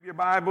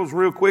Bibles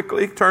real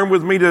quickly. Turn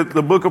with me to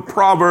the book of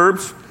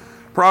Proverbs.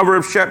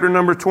 Proverbs chapter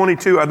number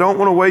 22. I don't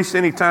want to waste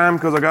any time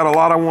because I got a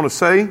lot I want to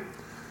say.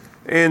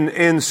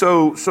 And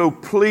so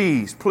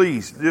please,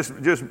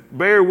 just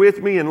bear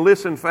with me and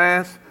listen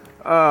fast.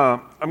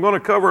 I'm going to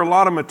cover a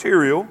lot of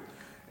material.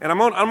 And I'm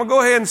going to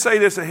go ahead and say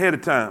this ahead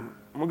of time.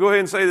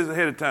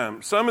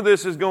 Some of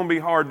this is going to be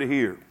hard to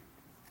hear.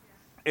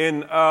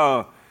 And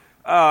I'm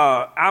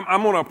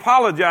going to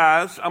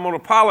apologize. I'm going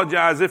to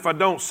apologize if I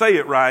don't say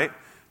it right.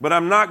 But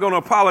I'm not going to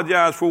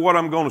apologize for what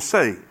I'm going to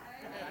say.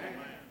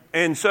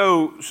 And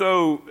so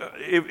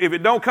if it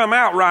don't come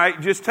out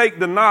right, just take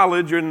the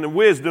knowledge and the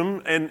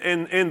wisdom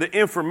and the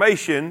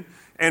information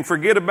and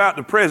forget about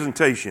the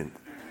presentation,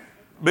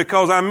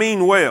 because I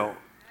mean well.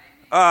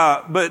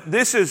 But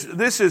this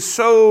is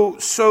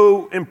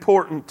so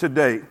important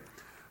today. You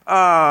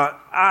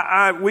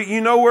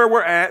know where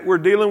we're at. We're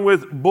dealing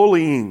with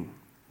bullying.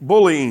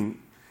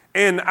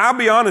 And I'll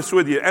be honest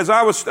with you, as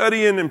I was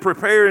studying and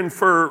preparing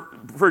for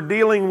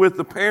dealing with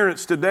the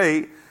parents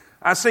today,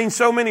 I've seen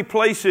so many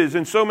places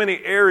and so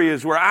many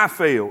areas where I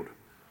failed.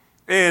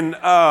 And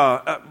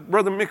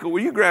Brother Mickle,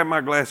 will you grab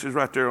my glasses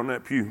right there on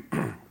that pew,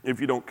 if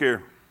you don't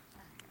care?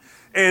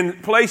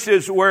 And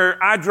places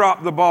where I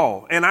dropped the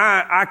ball, and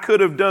I could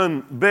have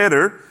done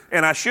better,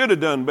 and I should have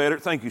done better.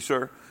 Thank you,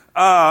 sir.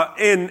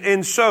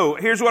 And so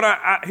here's what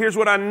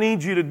I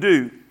need you to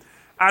do.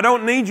 I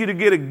don't need you to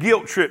get a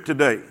guilt trip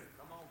today.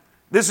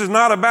 This is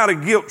not about a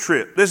guilt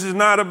trip. This is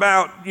not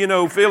about,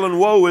 feeling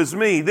woe is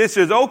me. This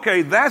is,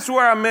 okay, that's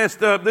where I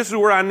messed up. This is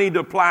where I need to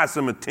apply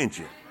some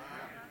attention.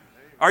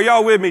 Are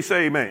y'all with me?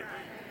 Say amen.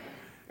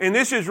 And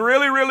this is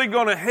really, really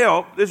going to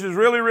help. This is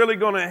really, really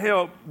going to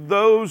help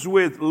those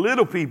with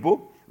little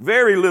people,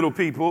 very little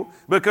people,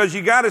 because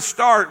you got to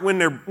start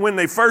when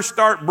they first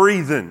start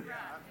breathing.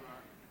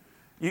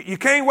 You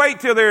can't wait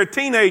till they're a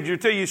teenager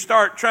till you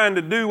start trying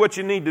to do what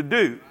you need to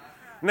do.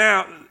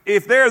 Now,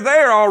 if they're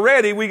there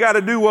already, we got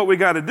to do what we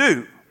got to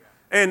do.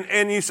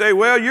 And you say,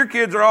 well, your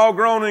kids are all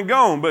grown and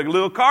gone, but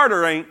little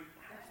Carter ain't.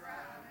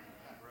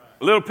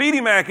 Little Petey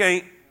Mac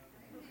ain't.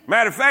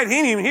 Matter of fact, he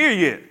ain't even here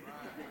yet.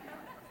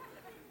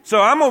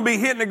 So I'm going to be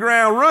hitting the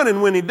ground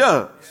running when he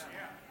does.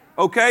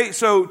 Okay,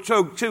 so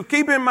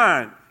keep in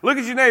mind, look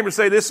at your neighbor and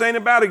say, this ain't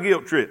about a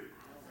guilt trip.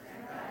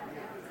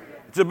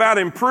 It's about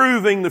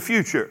improving the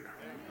future.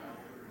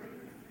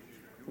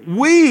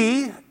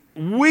 We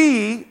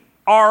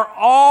are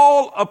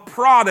all a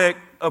product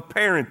of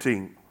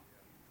parenting.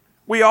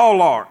 We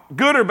all are,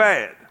 good or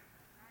bad.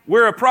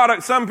 We're a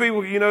product. Some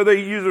people,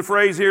 they use a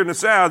phrase here in the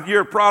South,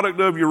 you're a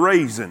product of your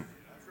raising.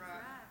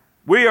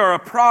 We are a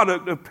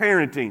product of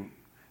parenting.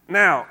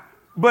 Now,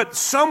 but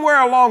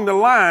somewhere along the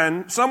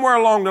line,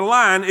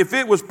 if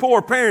it was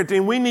poor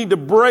parenting, we need to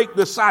break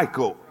the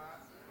cycle.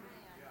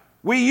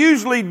 We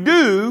usually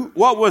do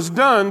what was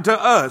done to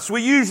us.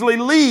 We usually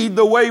lead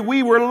the way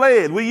we were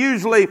led. We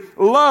usually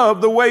love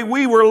the way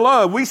we were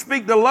loved. We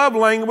speak the love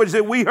language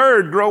that we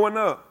heard growing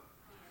up.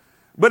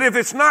 But if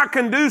it's not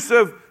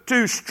conducive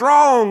to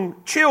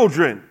strong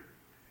children,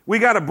 we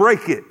got to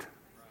break it.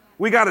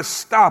 We got to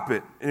stop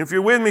it. And if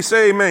you're with me,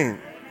 say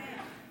amen. Amen.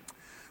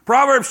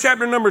 Proverbs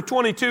chapter number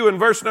 22 and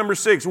verse number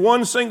 6,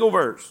 one single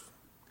verse.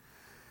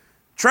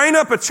 Train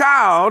up a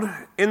child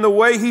in the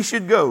way he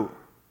should go.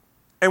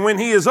 And when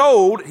he is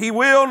old, he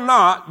will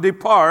not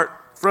depart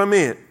from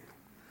it.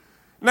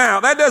 Now,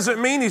 that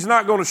doesn't mean he's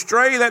not going to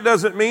stray. That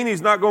doesn't mean he's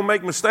not going to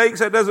make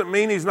mistakes. That doesn't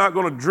mean he's not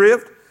going to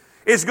drift.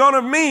 It's going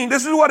to mean,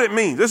 this is what it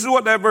means. This is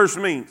what that verse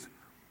means.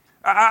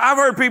 I've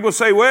heard people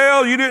say,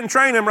 well, you didn't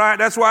train them right.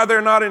 That's why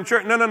they're not in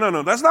church.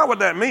 No. That's not what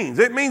that means.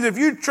 It means if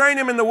you train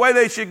them in the way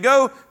they should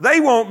go, they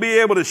won't be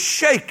able to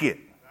shake it.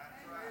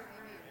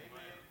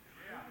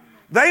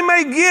 They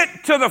may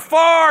get to the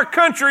far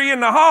country in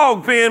the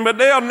hog pen, but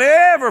they'll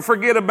never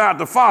forget about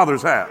the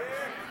Father's house.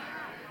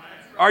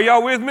 Are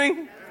y'all with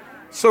me?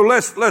 So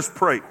let's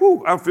pray.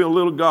 Whew, I feel a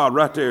little God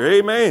right there.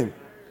 Amen.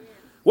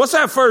 What's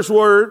that first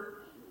word?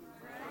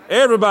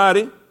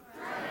 Everybody.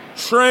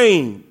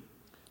 Train.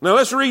 Now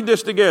let's read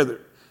this together.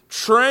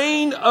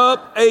 Train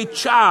up a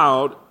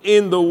child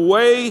in the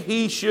way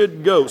he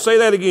should go. Say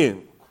that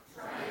again.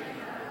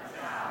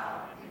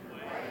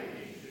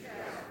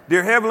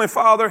 Dear Heavenly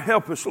Father,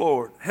 help us,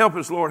 Lord. Help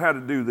us, Lord, how to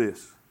do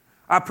this.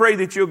 I pray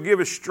that you'll give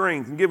us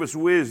strength and give us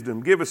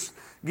wisdom. Give us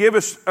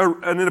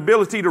an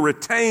ability to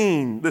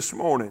retain this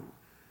morning.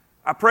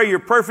 I pray your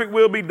perfect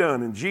will be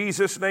done. In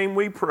Jesus' name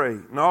we pray.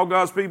 And all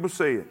God's people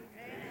say it.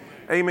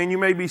 Amen. You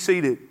may be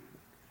seated.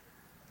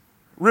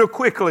 Real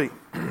quickly,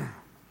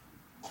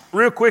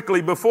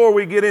 before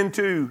we get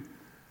into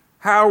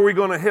how are we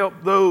going to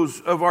help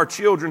those of our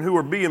children who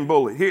are being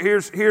bullied,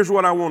 here's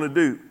what I want to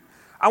do.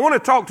 I want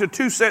to talk to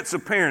two sets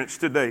of parents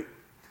today.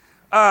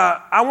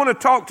 I want to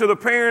talk to the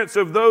parents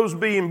of those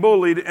being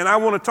bullied, and I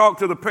want to talk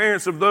to the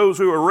parents of those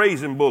who are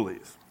raising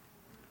bullies.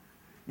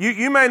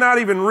 You may not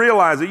even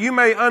realize it. You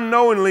may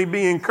unknowingly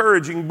be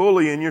encouraging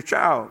bullying your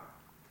child.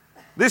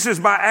 This is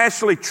by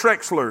Ashley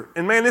Trexler,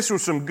 and man, this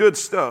was some good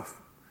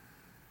stuff.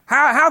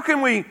 How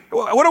can we,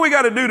 what do we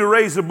got to do to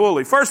raise a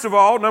bully? First of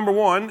all, number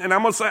one, and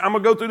I'm going to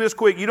go through this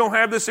quick. You don't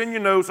have this in your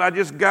notes. I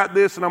just got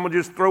this and I'm going to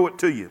just throw it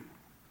to you.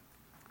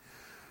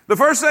 The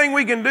first thing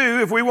we can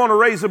do if we want to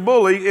raise a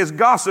bully is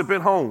gossip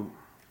at home.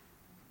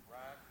 Right.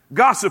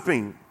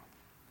 Gossiping.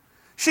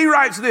 She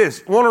writes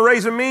this, want to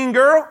raise a mean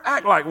girl?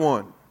 Act like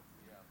one.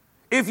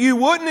 Yeah. If you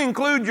wouldn't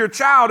include your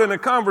child in a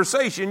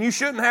conversation, you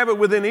shouldn't have it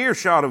within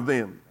earshot of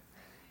them.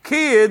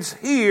 Kids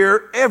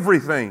hear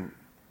everything.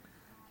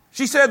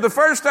 She said, the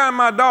first time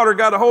my daughter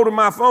got a hold of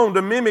my phone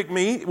to mimic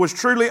me was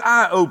truly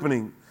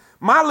eye-opening.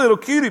 My little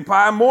cutie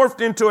pie morphed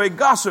into a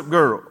gossip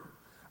girl.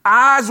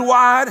 Eyes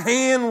wide,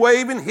 hand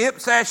waving, hip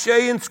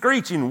sashaying,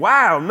 screeching.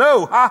 Wow,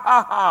 no, ha,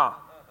 ha, ha.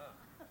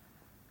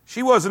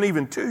 She wasn't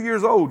even 2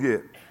 years old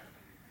yet.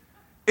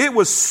 It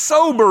was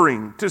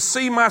sobering to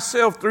see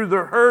myself through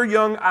her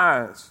young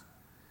eyes.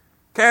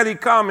 Catty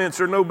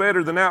comments are no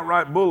better than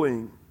outright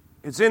bullying.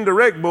 It's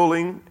indirect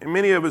bullying, and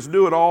many of us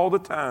do it all the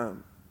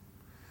time.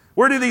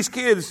 Where do these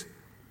kids,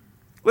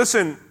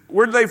 listen,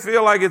 where do they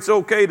feel like it's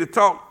okay to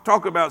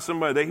talk about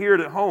somebody? They hear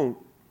it at home.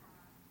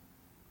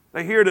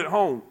 They hear it at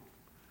home.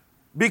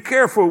 Be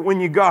careful when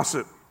you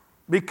gossip.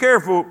 Be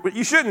careful, but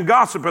you shouldn't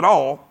gossip at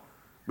all,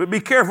 but be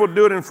careful to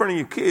do it in front of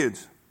your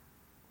kids.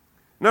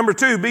 Number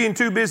two, being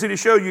too busy to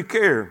show you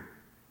care.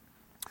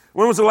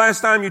 When was the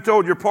last time you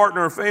told your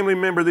partner or family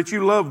member that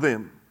you love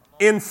them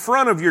in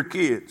front of your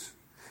kids?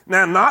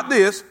 Now, not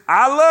this,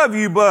 I love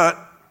you,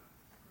 but...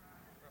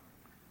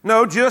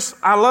 No, just,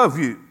 I love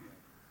you.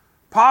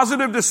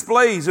 Positive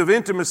displays of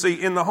intimacy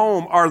in the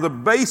home are the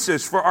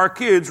basis for our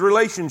kids'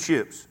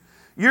 relationships.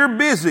 You're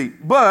busy,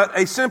 but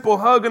a simple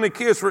hug and a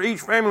kiss for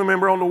each family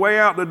member on the way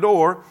out the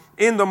door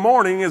in the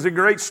morning is a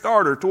great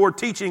starter toward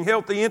teaching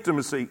healthy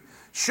intimacy.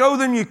 Show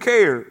them you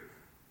care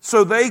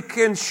so they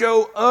can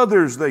show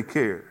others they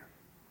care.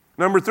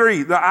 Number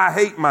three, the I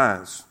hate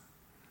my's.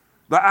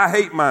 The I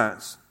hate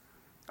my's.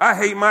 I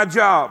hate my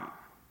job.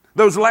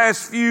 Those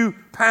last few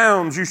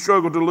pounds you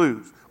struggle to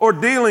lose. Or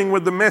dealing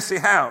with the messy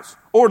house,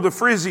 or the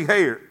frizzy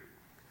hair.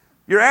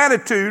 Your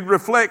attitude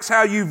reflects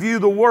how you view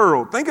the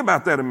world. Think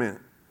about that a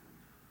minute.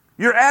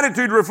 Your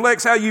attitude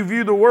reflects how you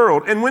view the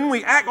world. And when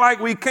we act like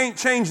we can't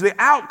change the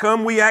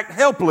outcome, we act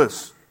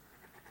helpless.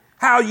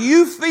 How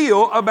you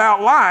feel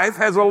about life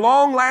has a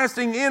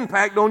long-lasting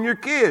impact on your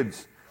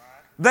kids.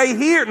 They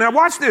hear, now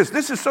watch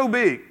this is so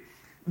big.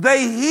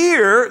 They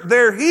hear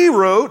their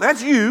hero,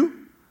 that's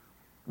you,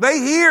 they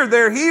hear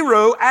their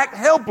hero act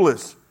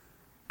helpless.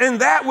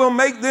 And that will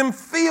make them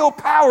feel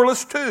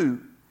powerless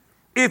too.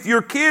 If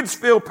your kids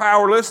feel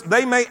powerless,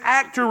 they may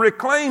act to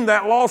reclaim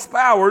that lost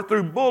power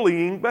through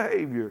bullying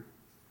behavior.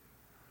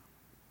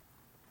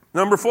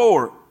 Number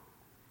four,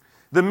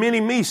 the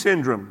mini-me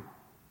syndrome.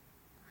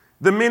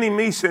 The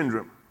mini-me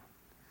syndrome.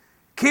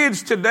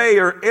 Kids today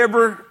are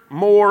ever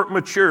more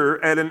mature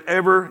at an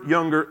ever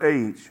younger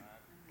age.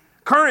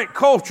 Current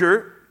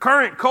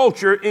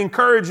culture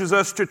encourages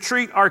us to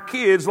treat our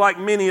kids like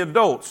mini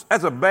adults.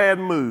 That's a bad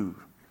move.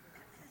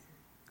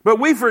 But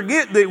we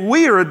forget that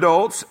we are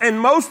adults, and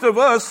most of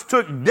us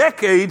took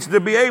decades to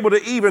be able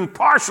to even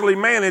partially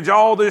manage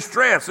all this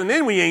stress, and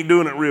then we ain't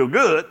doing it real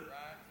good.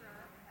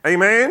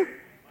 Amen?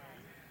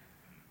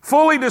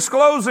 Fully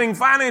disclosing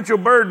financial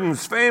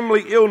burdens,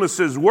 family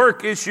illnesses,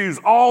 work issues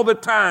all the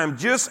time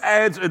just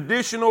adds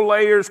additional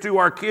layers to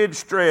our kids'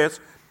 stress,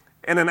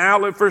 and an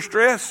outlet for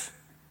stress,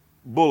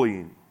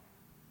 bullying.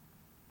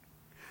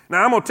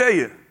 Now, I'm going to tell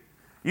you,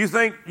 you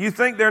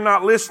think they're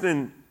not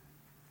listening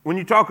when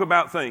you talk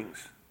about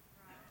things.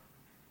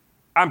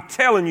 I'm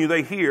telling you,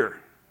 they hear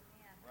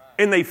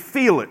and they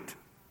feel it.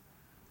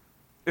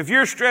 If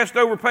you're stressed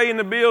over paying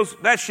the bills,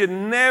 that should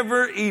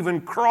never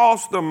even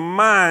cross the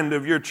mind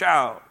of your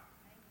child.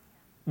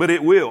 But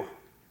it will.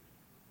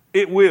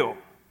 It will.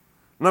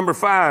 Number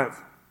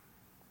five.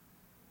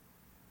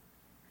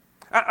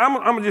 I'm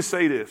going to just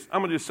say this. I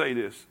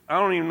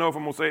don't even know if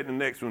I'm going to say it in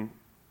the next one.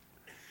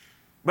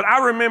 But I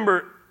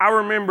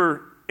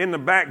remember in the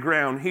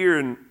background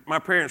hearing my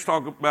parents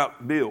talk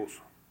about bills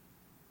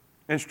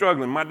and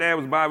struggling. My dad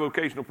was a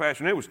bivocational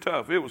pastor, and it was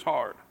tough. It was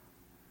hard.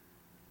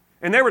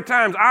 And there were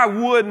times I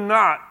would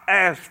not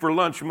ask for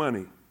lunch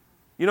money.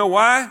 You know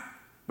why?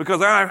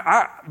 Because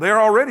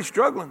they're already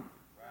struggling.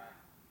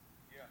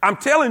 I'm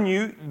telling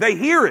you, they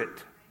hear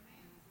it.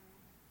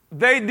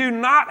 They do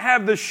not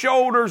have the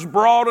shoulders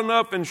broad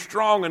enough and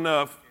strong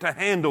enough to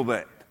handle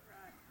that.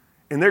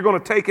 And they're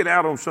going to take it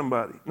out on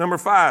somebody. Number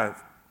five,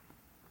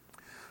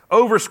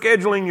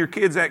 overscheduling your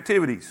kids'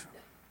 activities.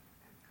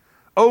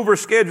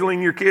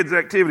 Overscheduling your kids'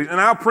 activities. And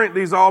I'll print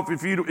these off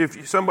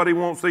if somebody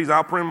wants these,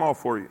 I'll print them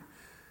off for you.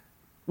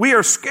 We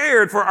are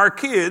scared for our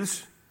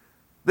kids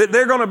that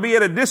they're going to be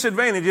at a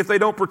disadvantage if they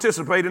don't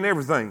participate in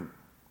everything.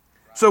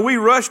 So we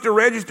rush to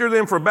register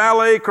them for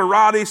ballet,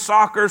 karate,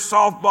 soccer,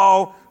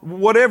 softball,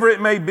 whatever it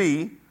may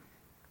be.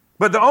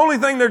 But the only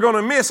thing they're going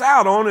to miss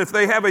out on if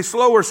they have a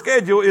slower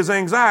schedule is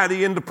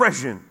anxiety and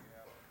depression.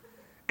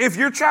 If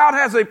your child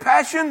has a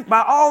passion,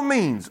 by all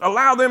means,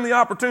 allow them the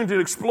opportunity to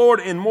explore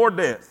it in more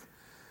depth.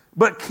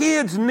 But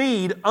kids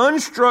need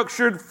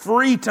unstructured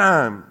free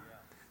time.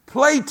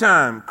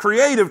 playtime,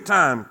 creative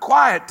time,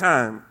 quiet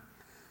time.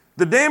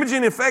 The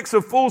damaging effects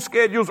of full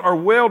schedules are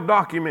well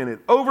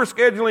documented.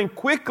 Overscheduling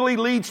quickly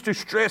leads to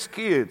stressed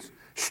kids.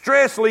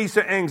 Stress leads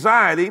to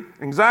anxiety,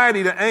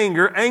 anxiety to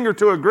anger, anger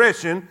to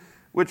aggression,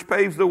 which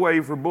paves the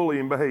way for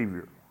bullying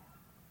behavior.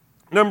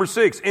 Number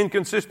 6,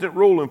 inconsistent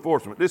rule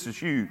enforcement. This is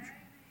huge.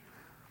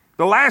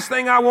 The last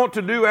thing I want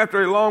to do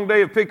after a long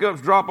day of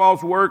pickups,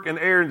 drop-offs, work, and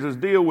errands is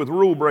deal with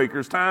rule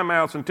breakers,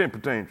 timeouts, and temper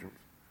tantrums.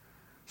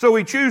 So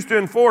we choose to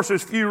enforce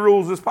as few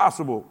rules as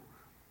possible.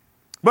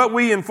 But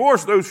we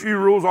enforce those few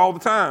rules all the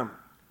time.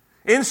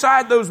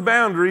 Inside those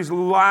boundaries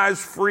lies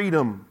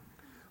freedom.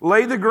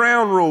 Lay the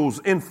ground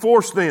rules,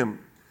 enforce them.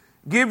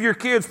 Give your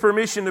kids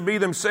permission to be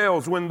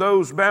themselves when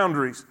those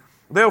boundaries.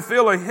 They'll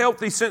feel a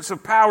healthy sense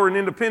of power and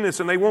independence,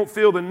 and they won't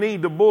feel the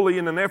need to bully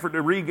in an effort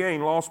to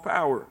regain lost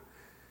power.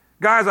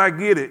 Guys, I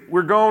get it.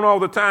 We're gone all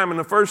the time, and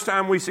the first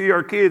time we see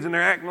our kids and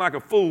they're acting like a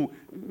fool,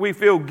 we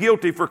feel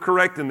guilty for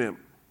correcting them.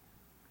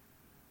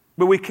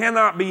 But we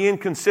cannot be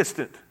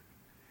inconsistent.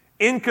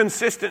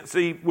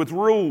 Inconsistency with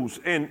rules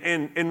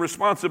and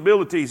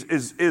responsibilities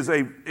is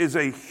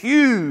a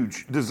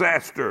huge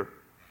disaster.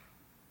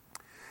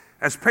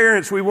 As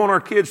parents, we want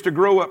our kids to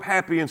grow up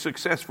happy and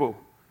successful.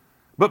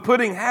 But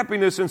putting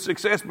happiness and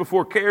success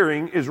before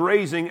caring is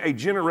raising a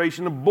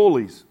generation of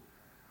bullies.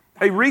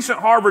 A recent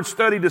Harvard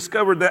study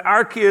discovered that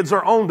our kids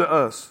are on to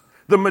us.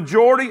 The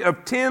majority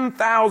of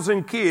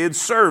 10,000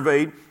 kids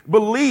surveyed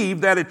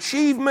believe that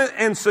achievement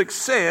and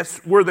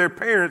success were their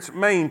parents'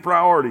 main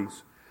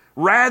priorities,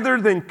 rather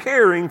than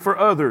caring for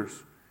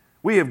others.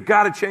 We have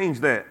got to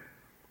change that.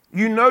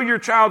 You know your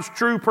child's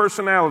true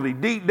personality.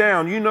 Deep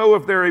down, you know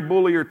if they're a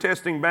bully or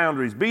testing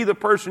boundaries. Be the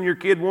person your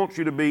kid wants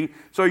you to be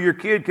so your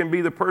kid can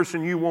be the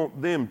person you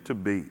want them to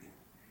be.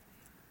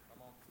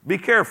 Be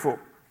careful.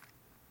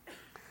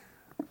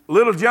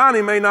 Little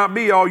Johnny may not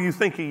be all you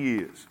think he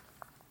is.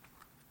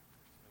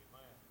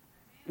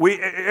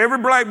 Every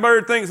black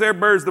bird thinks their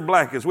bird's the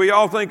blackest. We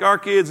all think our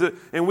kids,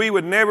 and we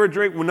would never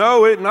drink.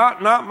 No,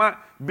 not my.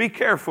 Be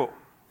careful.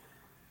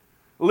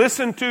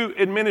 Listen to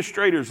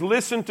administrators.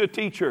 Listen to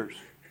teachers.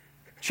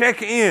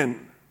 Check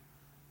in.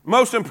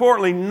 Most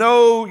importantly,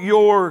 know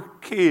your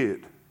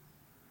kid.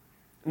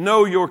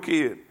 Know your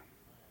kid.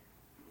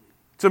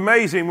 It's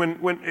amazing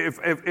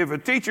if a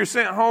teacher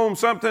sent home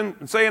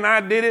something saying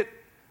I did it,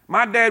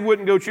 my dad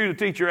wouldn't go chew the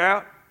teacher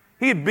out.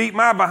 He'd beat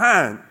my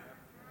behind.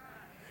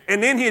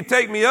 And then he'd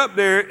take me up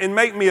there and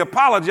make me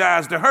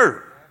apologize to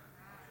her.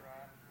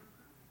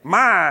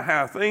 My,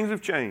 how things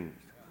have changed.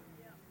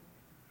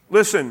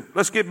 Listen,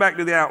 let's get back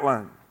to the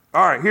outline.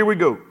 All right, here we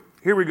go.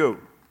 Here we go.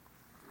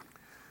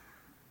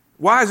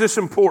 Why is this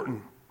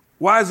important?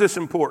 Why is this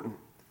important?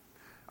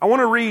 I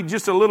want to read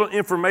just a little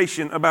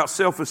information about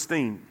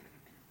self-esteem.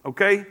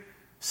 Okay?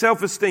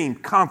 Self-esteem,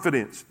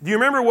 confidence. Do you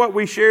remember what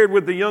we shared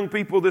with the young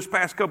people this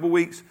past couple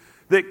weeks?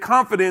 That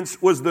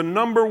confidence was the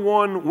number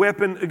one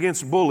weapon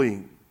against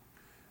bullying.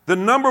 The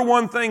number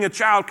one thing a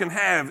child can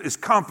have is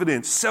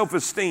confidence,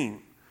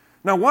 self-esteem.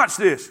 Now watch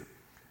this.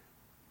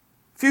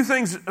 A few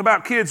things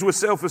about kids with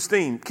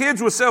self-esteem.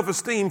 Kids with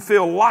self-esteem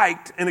feel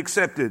liked and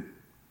accepted.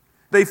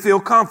 They feel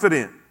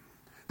confident.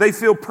 They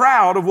feel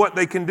proud of what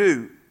they can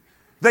do.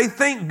 They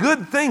think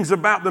good things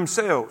about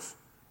themselves.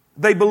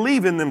 They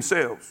believe in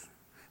themselves.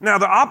 Now,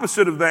 the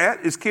opposite of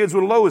that is kids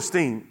with low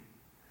esteem.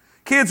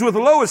 Kids with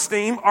low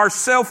esteem are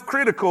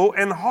self-critical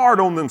and hard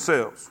on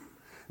themselves.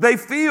 They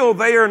feel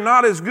they are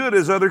not as good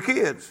as other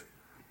kids.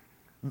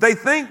 They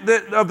think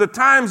that of the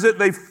times that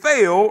they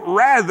fail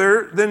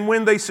rather than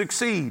when they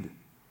succeed.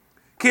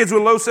 Kids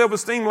with low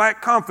self-esteem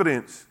lack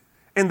confidence,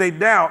 and they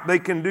doubt they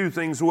can do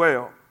things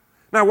well.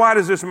 Now, why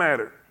does this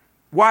matter?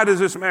 Why does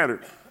this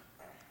matter?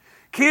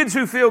 Kids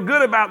who feel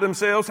good about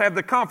themselves have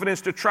the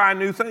confidence to try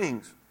new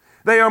things.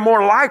 They are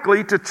more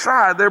likely to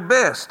try their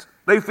best.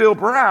 They feel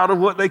proud of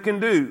what they can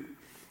do.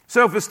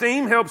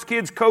 Self-esteem helps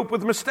kids cope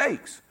with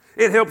mistakes.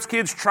 It helps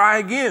kids try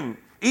again.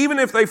 Even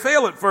if they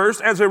fail at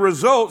first, as a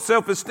result,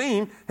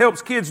 self-esteem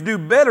helps kids do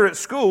better at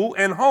school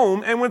and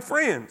home and with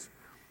friends.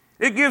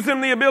 It gives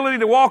them the ability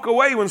to walk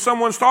away when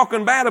someone's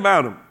talking bad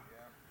about them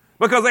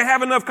because they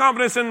have enough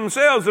confidence in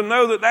themselves to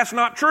know that that's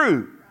not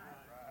true.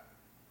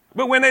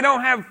 But when they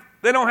don't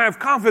have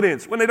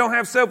confidence, when they don't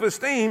have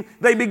self-esteem,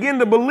 they begin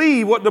to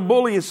believe what the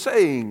bully is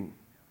saying.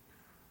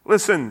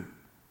 Listen,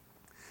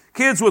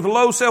 kids with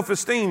low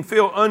self-esteem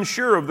feel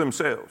unsure of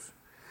themselves.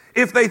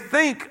 If they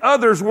think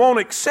others won't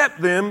accept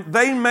them,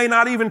 they may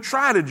not even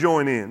try to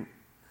join in.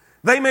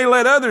 They may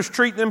let others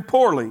treat them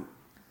poorly.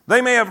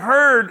 They may have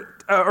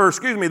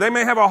they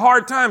may have a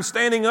hard time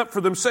standing up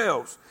for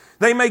themselves.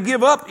 They may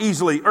give up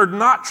easily or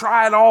not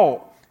try at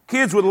all.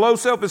 Kids with low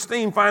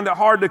self-esteem find it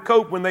hard to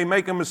cope when they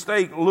make a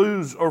mistake,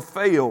 lose, or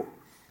fail.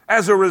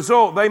 As a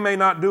result, they may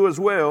not do as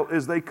well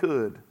as they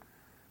could.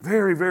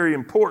 Very, very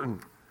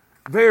important.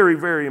 Very,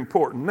 very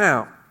important.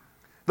 Now,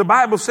 the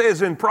Bible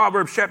says in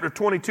Proverbs chapter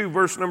 22,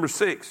 verse number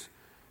 6,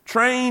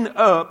 train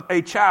up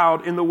a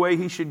child in the way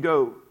he should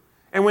go,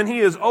 and when he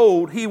is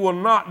old, he will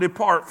not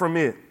depart from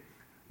it.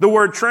 The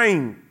word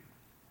train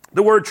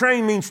The word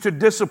train means to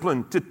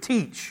discipline, to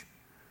teach,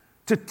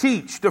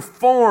 to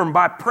form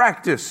by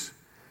practice,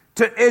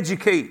 to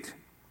educate,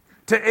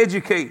 to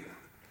educate.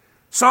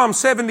 Psalm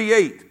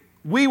 78,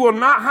 we will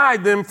not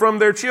hide them from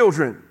their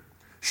children,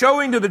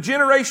 showing to the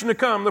generation to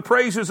come the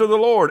praises of the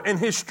Lord and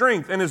his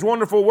strength and his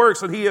wonderful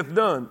works that he hath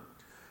done.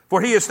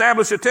 For he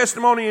established a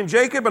testimony in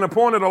Jacob and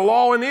appointed a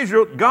law in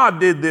Israel. God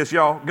did this,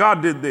 y'all.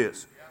 God did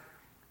this.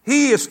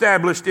 He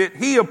established it.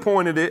 He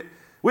appointed it,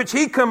 which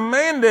he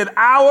commanded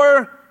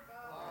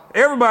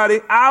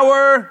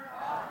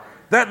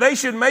that they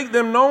should make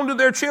them known to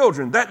their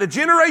children, that the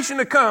generation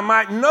to come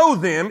might know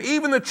them,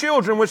 even the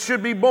children which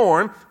should be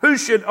born, who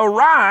should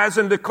arise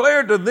and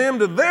declare to them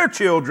to their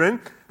children,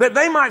 that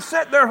they might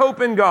set their hope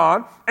in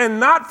God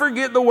and not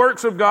forget the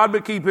works of God,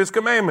 but keep his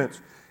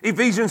commandments.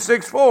 Ephesians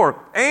 6:4,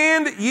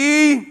 and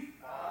ye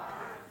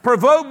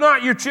provoke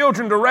not your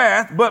children to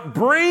wrath, but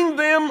bring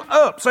them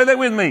up. Say that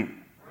with me.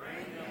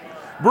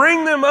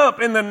 Bring them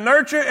up in the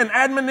nurture and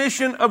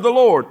admonition of the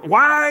Lord.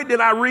 Why did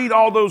I read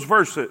all those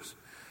verses?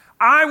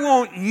 I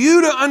want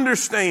you to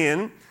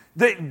understand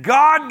that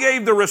God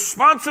gave the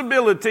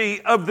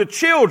responsibility of the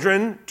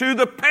children to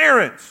the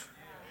parents.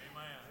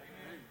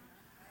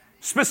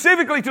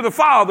 Specifically to the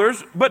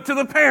fathers, but to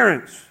the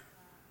parents.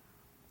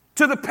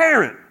 To the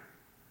parent.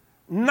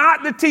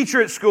 Not the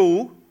teacher at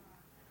school,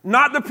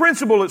 not the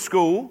principal at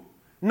school,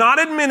 not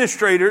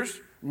administrators,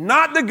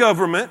 not the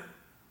government,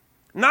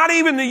 not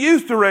even the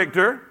youth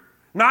director,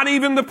 not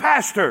even the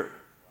pastor,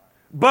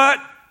 but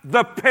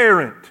the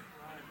parent.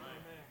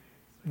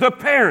 The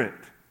parent.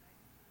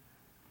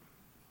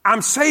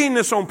 I'm saying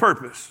this on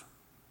purpose.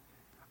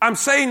 I'm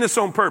saying this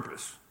on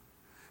purpose.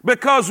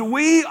 Because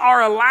we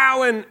are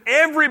allowing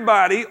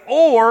everybody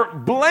or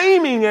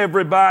blaming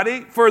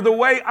everybody for the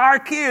way our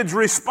kids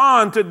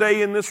respond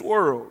today in this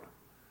world.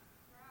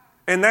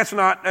 And that's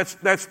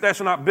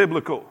not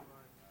biblical.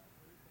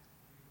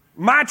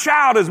 My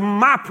child is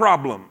my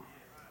problem.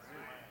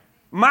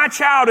 My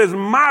child is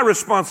my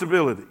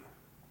responsibility.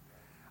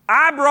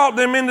 I brought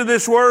them into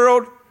this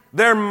world.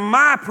 They're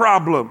my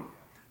problem.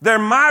 They're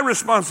my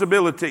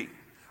responsibility.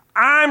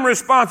 I'm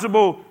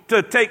responsible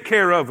to take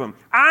care of them.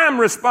 I'm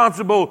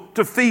responsible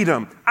to feed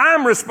them.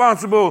 I'm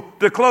responsible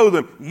to clothe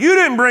them. You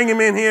didn't bring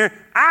them in here.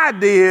 I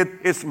did.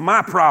 It's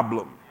my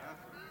problem.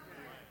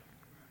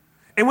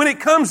 And when it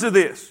comes to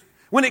this,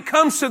 when it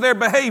comes to their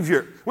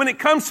behavior, when it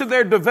comes to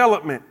their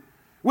development,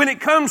 when it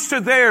comes to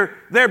their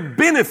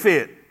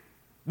benefit,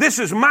 this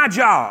is my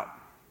job.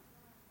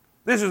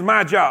 This is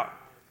my job.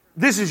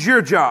 This is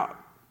your job.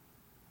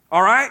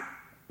 All right?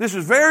 This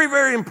is very,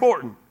 very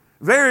important.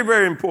 Very,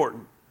 very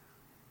important.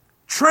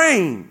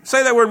 Train.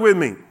 Say that word with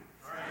me.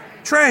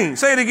 Train.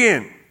 Say it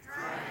again.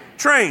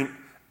 Train.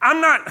 I'm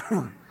not...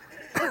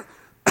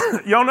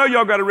 Y'all know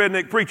y'all got a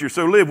redneck preacher,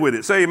 so live with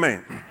it. Say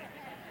amen.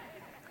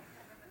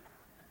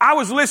 I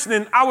was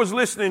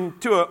listening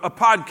to a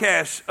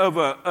podcast of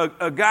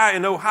a guy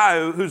in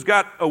Ohio who's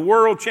got a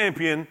world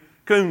champion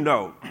coon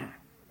dog.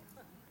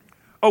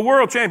 A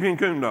world champion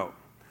coon dog.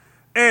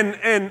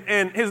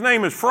 And his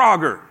name is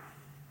Frogger.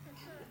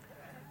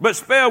 But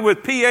spelled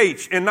with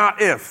PH and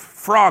not F.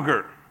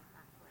 Frogger.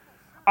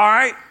 All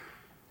right?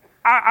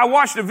 I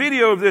watched a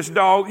video of this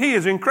dog. He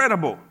is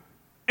incredible.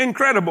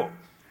 Incredible.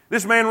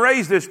 This man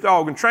raised this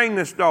dog and trained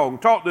this dog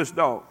and taught this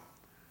dog.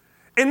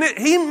 And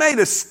he made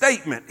a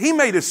statement. He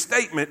made a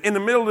statement in the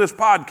middle of this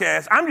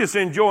podcast. I'm just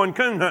enjoying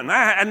coon hunting.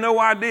 I had no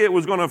idea it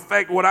was going to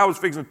affect what I was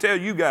fixing to tell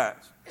you guys.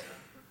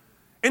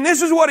 And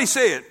this is what he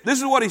said. This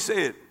is what he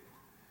said.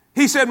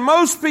 He said,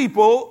 most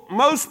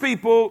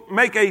people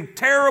make a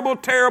terrible,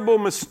 terrible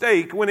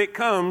mistake when it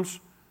comes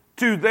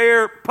to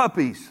their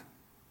puppies.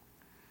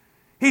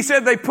 He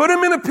said they put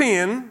them in a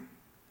pen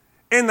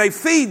and they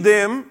feed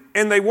them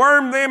and they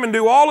worm them and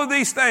do all of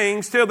these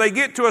things till they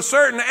get to a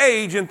certain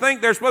age and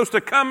think they're supposed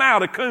to come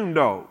out a coon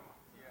dog.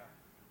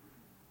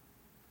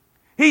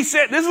 He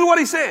said, this is what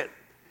he said.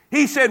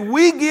 He said,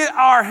 we get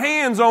our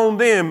hands on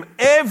them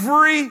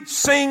every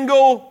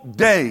single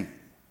day.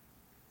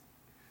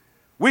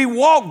 We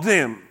walk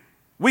them.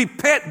 We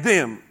pet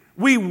them.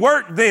 We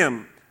work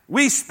them.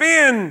 We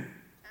spend.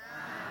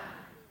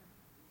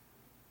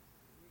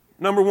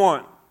 Number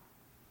one.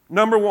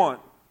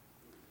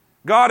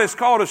 God has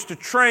called us to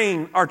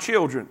train our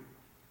children.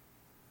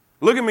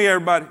 Look at me,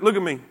 everybody. Look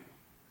at me.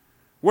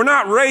 We're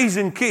not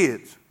raising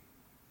kids.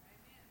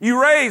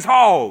 You raise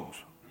hogs.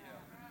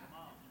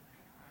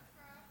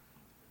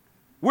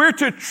 We're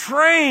to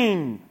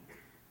train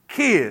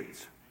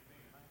kids.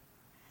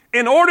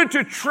 In order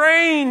to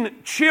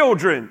train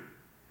children,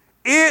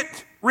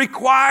 it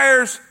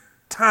requires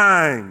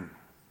time.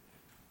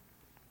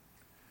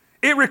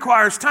 It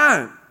requires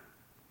time.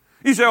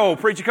 You say, oh,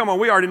 preacher, come on,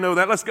 we already know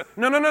that. Let's go.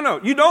 No.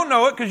 You don't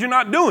know it because you're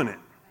not doing it.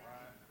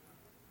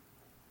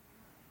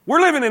 We're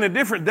living in a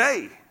different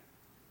day.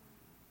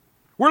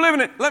 We're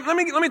living in, let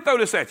me throw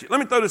this at you.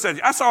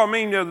 I saw a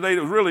meme the other day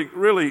that was really,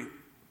 really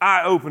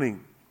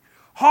eye-opening.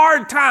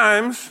 Hard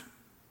times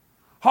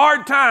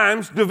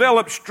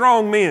develop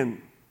strong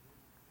men.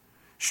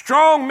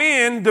 Strong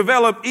men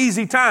develop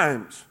easy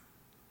times.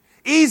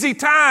 Easy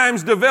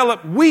times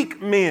develop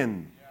weak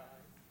men.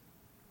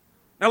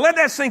 Now let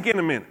that sink in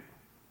a minute.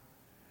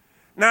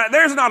 Now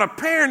there's not a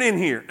parent in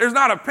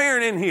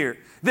here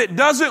that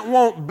doesn't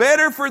want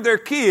better for their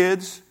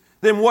kids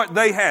than what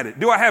they had it.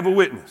 Do I have a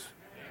witness?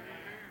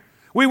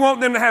 We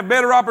want them to have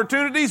better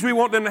opportunities. We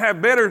want them to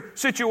have better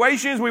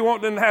situations. We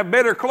want them to have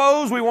better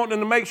clothes. We want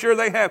them to make sure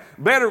they have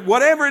better,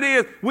 whatever it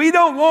is. We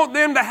don't want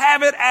them to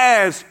have it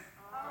as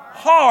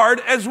hard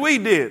as we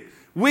did.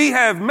 We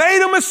have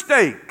made a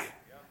mistake.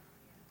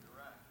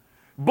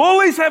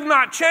 Bullies have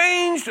not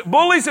changed.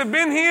 Bullies have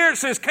been here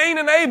since Cain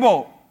and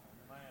Abel.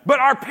 But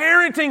our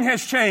parenting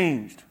has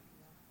changed.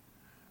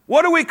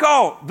 What do we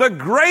call the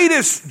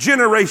greatest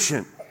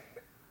generation?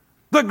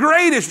 The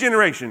greatest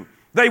generation.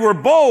 They were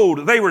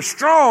bold, they were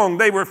strong,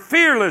 they were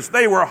fearless,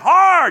 they were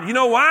hard. You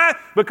know why?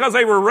 Because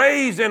they were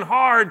raised in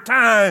hard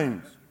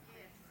times.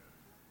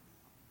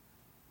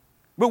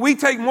 But we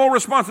take more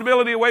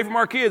responsibility away from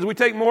our kids. We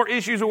take more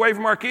issues away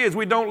from our kids.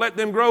 We don't let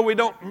them grow.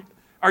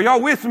 Are y'all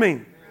with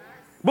me?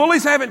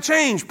 Bullies haven't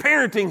changed.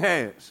 Parenting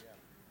has.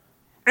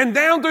 And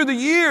down through the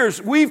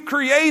years, we've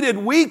created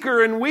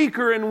weaker and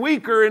weaker and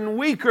weaker and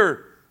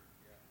weaker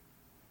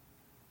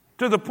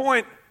to the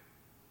point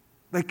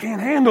they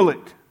can't handle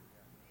it.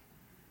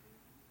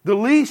 The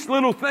least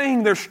little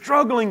thing, they're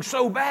struggling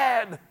so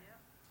bad. And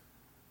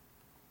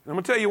I'm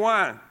going to tell you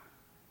why.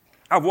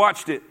 I've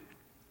watched it.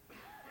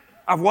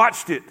 I've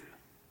watched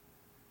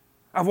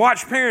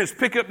parents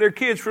pick up their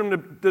kids from the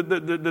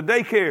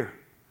daycare,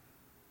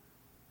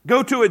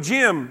 go to a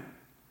gym,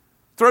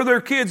 throw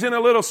their kids in a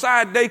little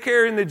side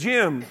daycare in the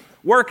gym,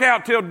 work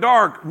out till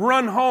dark,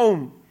 run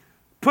home,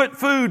 put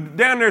food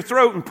down their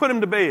throat and put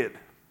them to bed.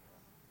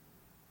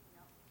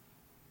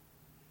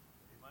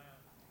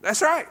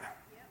 That's right.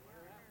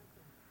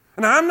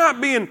 Now, I'm not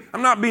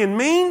being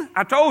mean.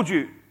 I told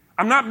you.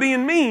 I'm not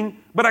being mean,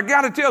 but I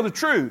got to tell the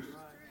truth.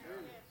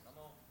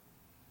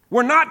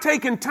 We're not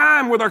taking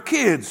time with our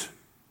kids.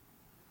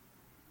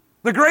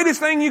 The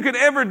greatest thing you could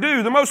ever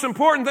do, the most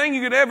important thing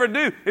you could ever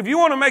do, if you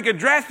want to make a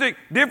drastic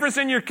difference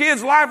in your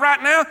kid's life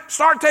right now,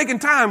 start taking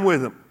time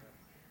with them.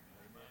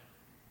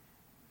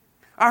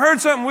 I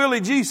heard something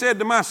Willie G said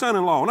to my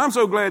son-in-law, and I'm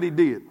so glad he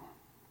did.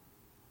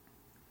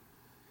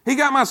 He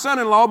got my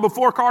son-in-law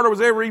before Carter was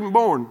ever even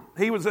born.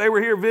 They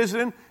were here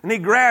visiting, and he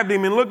grabbed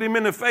him and looked him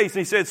in the face, and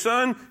he said,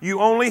 "Son,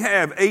 you only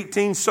have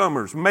 18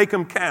 summers. Make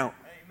them count."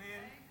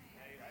 Amen.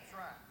 That's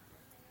right.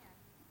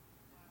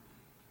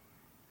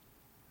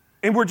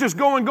 And we're just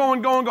going.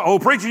 Oh,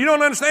 preacher, you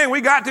don't understand.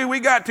 We got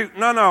to.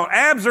 No.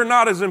 Abs are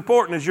not as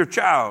important as your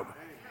child.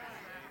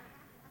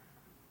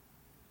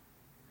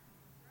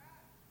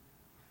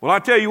 Well, I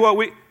tell you what,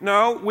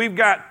 we've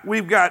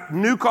got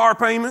new car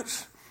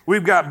payments.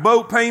 We've got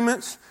boat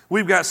payments.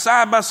 We've got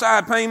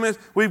side-by-side payments.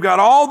 We've got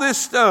all this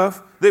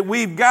stuff that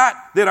we've got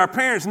that our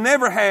parents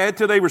never had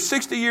till they were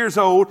 60 years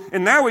old,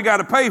 and now we got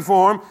to pay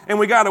for them, and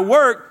we got to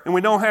work, and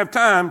we don't have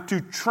time to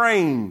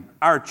train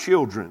our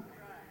children.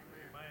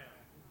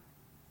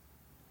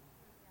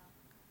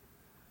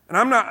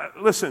 And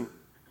listen,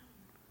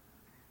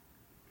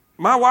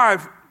 my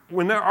wife,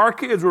 when our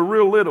kids were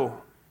real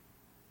little,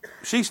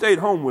 she stayed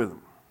home with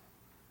them.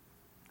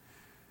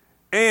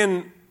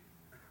 And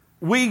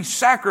we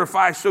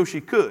sacrificed so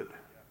she could.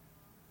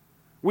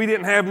 We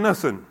didn't have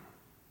nothing.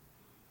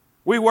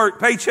 We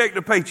worked paycheck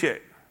to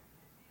paycheck.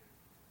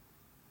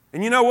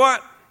 And you know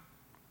what?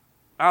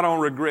 I don't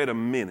regret a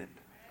minute.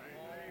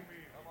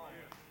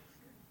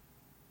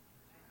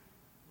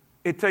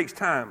 It takes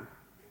time.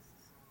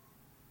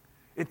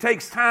 It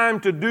takes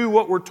time to do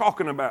what we're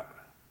talking about.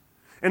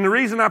 And the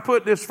reason I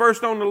put this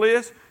first on the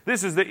list,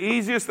 this is the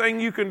easiest thing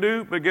you can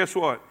do, but guess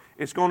what?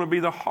 It's going to be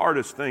the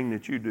hardest thing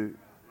that you do.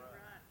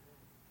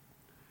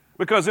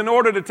 Because in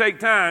order to take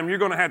time, you're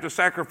going to have to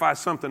sacrifice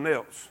something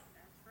else.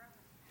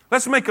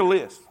 Let's make a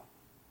list.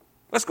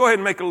 Let's go ahead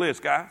and make a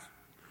list, guys.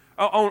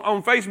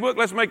 On Facebook,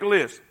 let's make a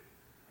list.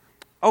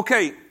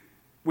 Okay,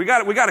 we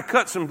got to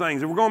cut some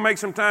things. If we're going to make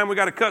some time, we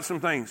got to cut some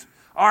things.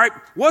 All right,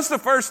 what's the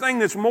first thing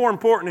that's more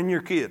important in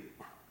your kid?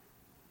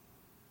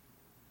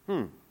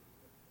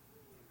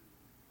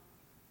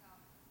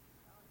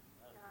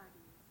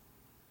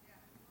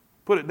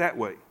 Put it that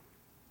way.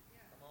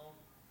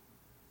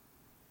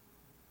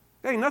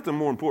 There ain't nothing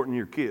more important than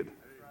your kid.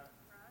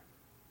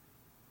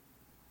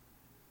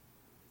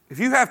 If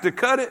you have to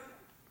cut it,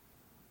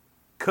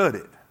 cut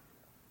it.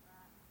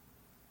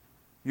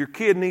 Your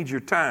kid needs your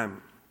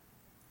time.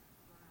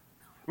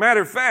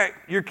 Matter of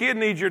fact, your kid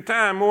needs your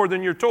time more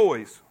than your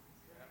toys.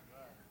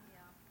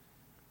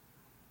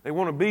 They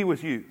want to be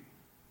with you.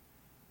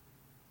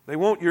 They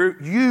want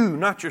you,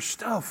 not your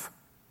stuff.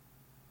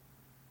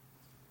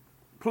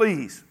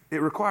 Please,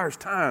 it requires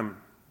time.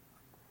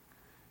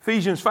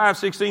 Ephesians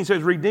 5:16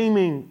 says,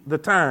 redeeming the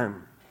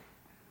time.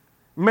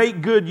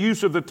 Make good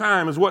use of the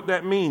time is what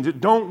that means.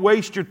 Don't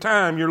waste your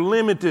time. You're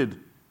limited.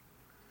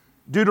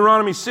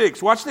 Deuteronomy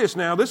 6. Watch this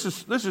now. This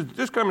is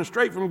just coming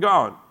straight from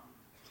God.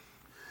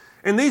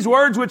 And these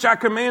words which I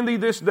command thee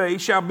this day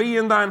shall be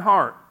in thine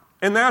heart.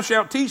 And thou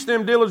shalt teach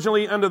them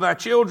diligently unto thy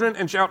children,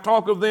 and shalt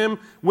talk of them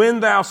when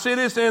thou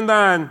sittest in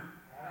thine house,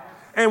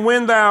 and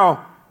when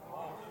thou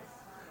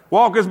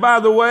walkest by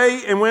the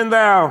way, and when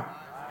thou,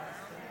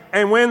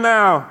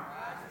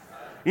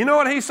 you know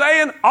what he's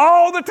saying?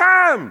 All the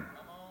time.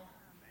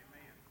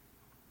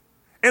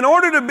 In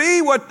order to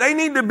be what they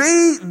need to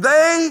be,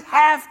 they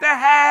have to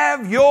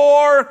have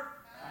your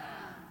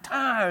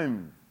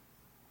time.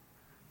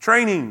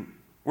 Training.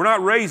 We're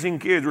not raising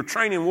kids, we're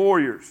training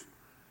warriors.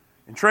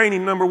 And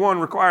training, number one,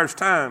 requires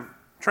time.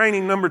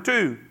 Training, number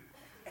two,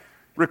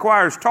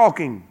 requires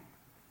talking.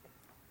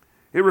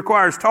 It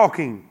requires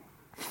talking.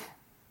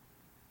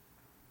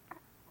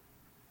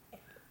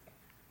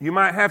 You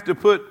might have to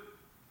put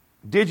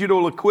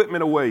digital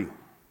equipment away. You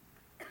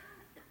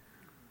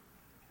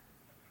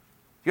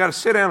got to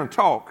sit down and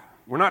talk.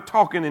 We're not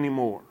talking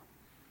anymore.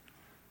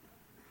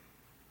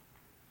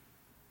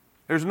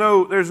 There's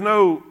no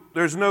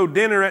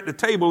dinner at the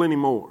table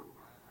anymore.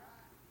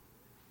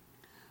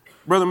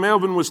 Brother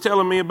Melvin was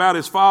telling me about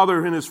his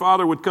father, and his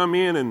father would come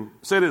in and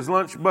set his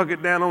lunch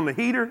bucket down on the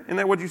heater. Isn't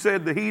that what you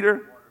said? The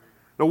heater?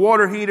 The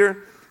water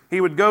heater. He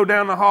would go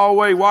down the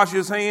hallway, wash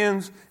his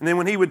hands, and then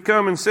when he would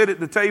come and sit at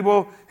the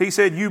table, he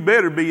said, "You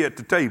better be at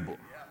the table."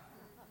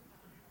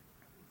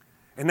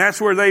 And that's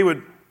where they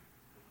would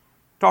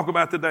talk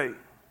about the day.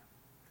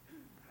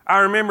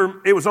 I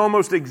remember it was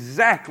almost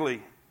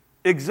exactly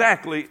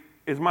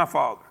as my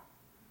father.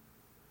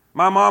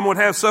 My mom would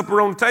have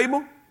supper on the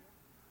table,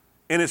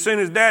 and as soon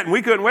as Dad, and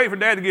we couldn't wait for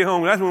Dad to get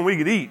home, that's when we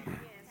could eat. And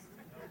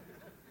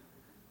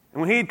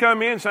when he'd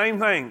come in, same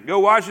thing. Go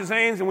wash his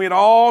hands, and we'd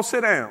all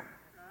sit down.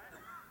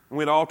 And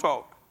we'd all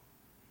talk.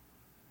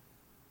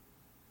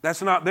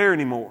 That's not there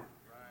anymore.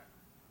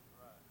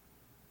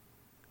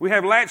 We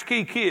have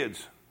latchkey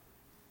kids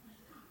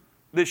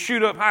that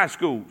shoot up high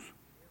schools.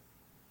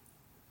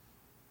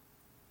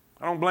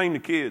 I don't blame the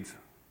kids.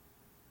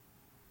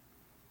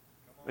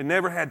 They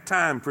never had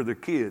time for their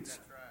kids.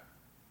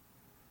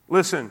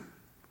 Listen,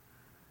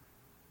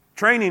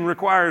 training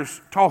requires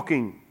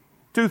talking.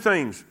 Two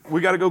things.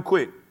 We got to go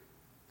quick.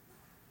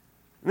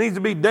 It needs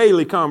to be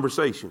daily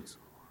conversations.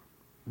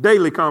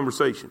 Daily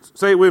conversations.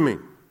 Say it with me.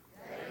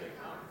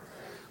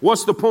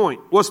 What's the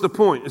point? What's the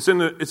point? It's in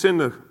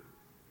the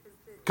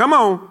come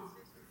on.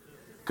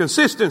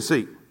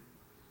 Consistency.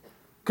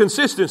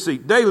 Consistency.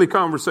 Daily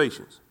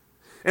conversations.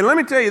 And let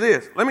me tell you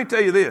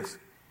this.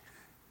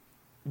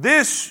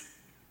 This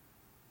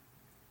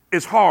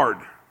is hard.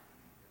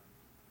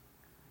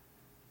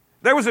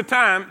 There was a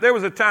time,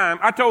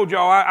 I told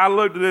y'all, I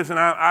looked at this and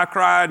I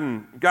cried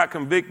and got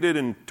convicted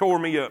and tore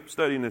me up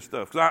studying this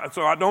stuff. I'm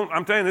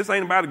telling you, this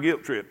ain't about a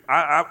guilt trip.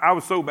 I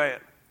was so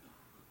bad.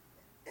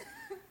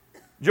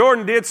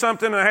 Jordan did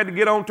something and I had to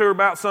get on to her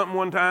about something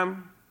one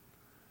time.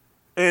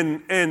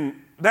 And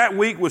that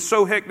week was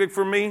so hectic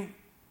for me.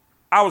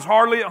 I was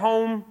hardly at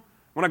home.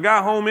 When I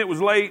got home, it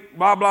was late,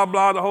 blah, blah,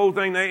 blah, the whole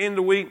thing. At the end of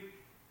the week,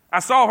 I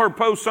saw her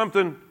post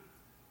something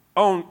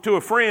to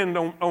a friend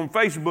on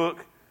Facebook,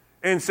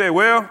 and said,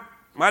 "Well,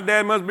 my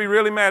dad must be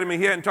really mad at me.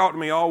 He hadn't talked to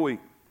me all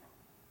week."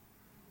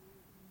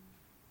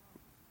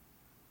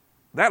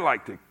 That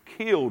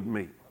killed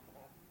me.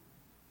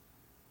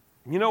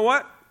 You know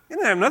what? It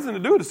didn't have nothing to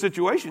do with the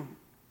situation.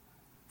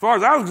 As far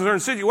as I was concerned,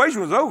 the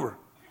situation was over.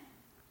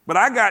 But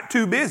I got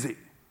too busy.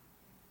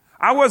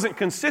 I wasn't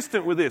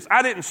consistent with this.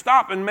 I didn't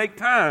stop and make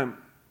time.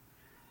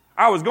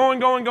 I was going.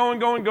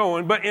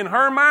 But in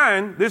her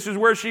mind, this is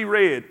where she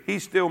read,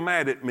 "He's still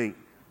mad at me."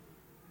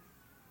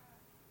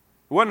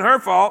 It wasn't her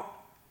fault.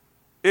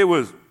 It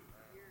was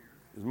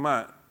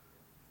mine.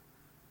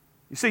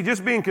 You see,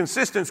 just being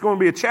consistent is going to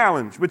be a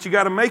challenge, but you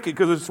got to make it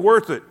because it's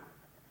worth it.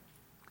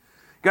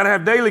 You got to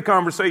have daily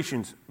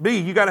conversations. B,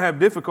 you got to have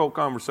difficult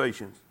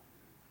conversations.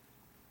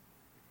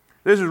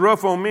 This is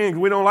rough on men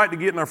because we don't like to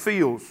get in our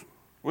feels.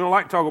 We don't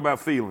like to talk about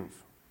feelings.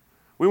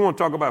 We want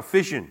to talk about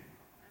fishing.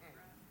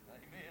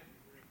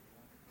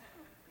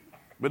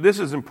 But this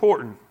is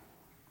important.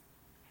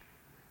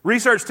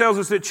 Research tells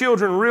us that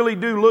children really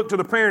do look to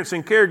the parents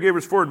and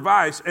caregivers for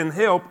advice and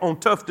help on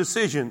tough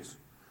decisions.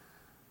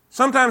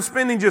 Sometimes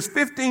spending just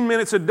 15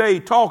 minutes a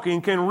day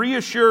talking can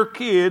reassure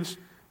kids,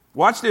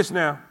 watch this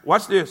now,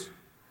 watch this,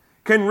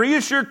 can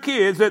reassure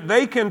kids that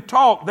they can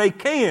talk, they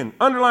can,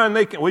 underline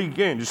they can, well you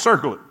can, just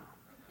circle it,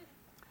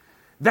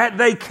 that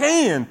they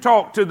can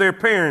talk to their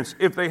parents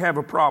if they have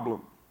a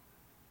problem.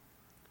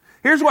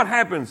 Here's what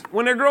happens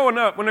when they're growing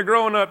up,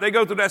 they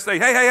go through that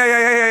stage,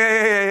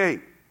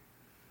 hey.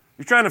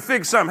 You're trying to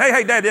fix something.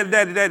 Hey, daddy.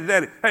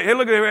 Hey,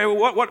 look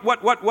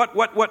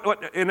at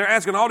what? And they're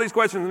asking all these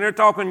questions and they're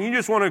talking. And you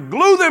just want to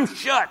glue them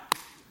shut.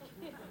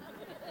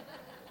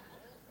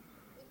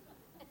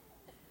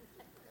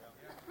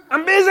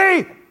 I'm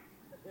busy.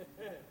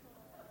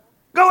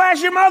 Go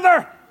ask your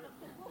mother.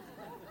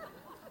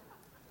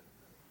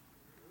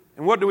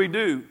 And what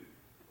do?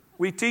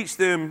 We teach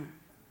them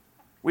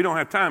we don't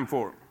have time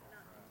for them.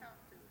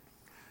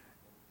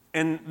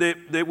 And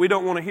that we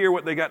don't want to hear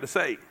what they got to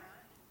say.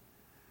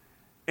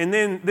 And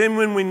then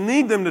when we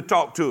need them to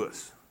talk to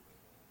us,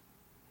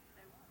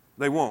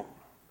 they won't.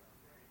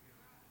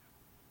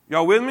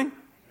 Y'all with me?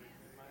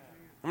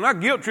 I'm not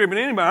guilt tripping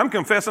anybody. I'm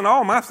confessing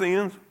all my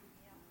sins.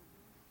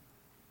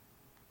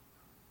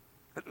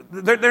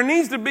 There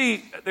needs to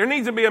be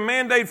a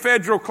mandate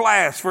federal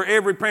class for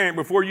every parent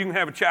before you can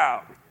have a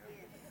child.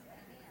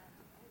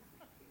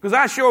 Because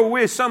I sure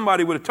wish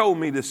somebody would have told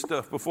me this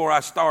stuff before I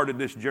started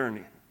this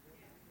journey.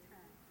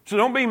 So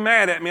don't be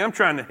mad at me. I'm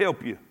trying to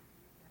help you.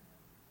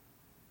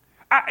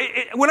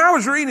 When I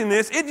was reading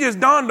this, it just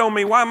dawned on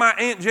me why my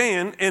Aunt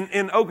Jan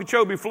in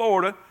Okeechobee,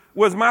 Florida,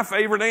 was my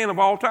favorite aunt of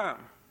all time.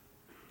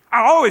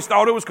 I always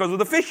thought it was because of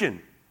the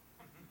fishing.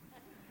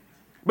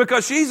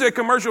 Because she's a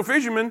commercial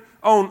fisherman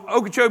on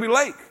Okeechobee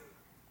Lake.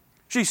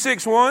 She's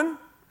 6'1".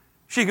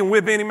 She can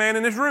whip any man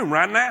in this room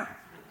right now.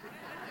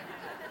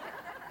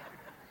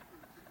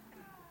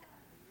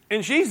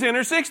 And she's in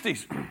her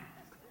 60s.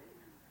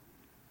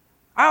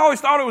 I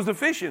always thought it was the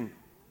fishing.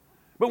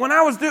 But when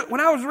I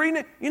was reading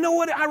it, you know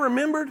what I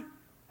remembered?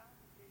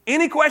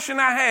 Any question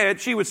I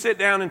had, she would sit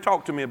down and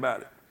talk to me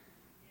about it.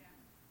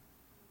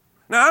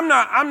 Now,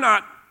 I'm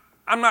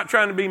not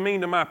trying to be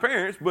mean to my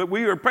parents, but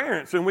we are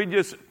parents and we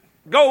just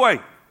go away.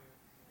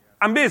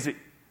 I'm busy.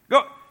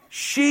 Go.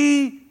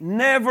 She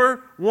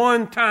never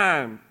one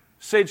time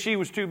said she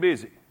was too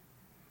busy.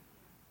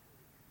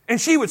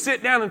 And she would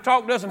sit down and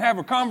talk to us and have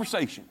a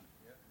conversation.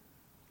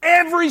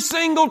 Every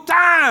single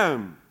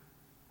time.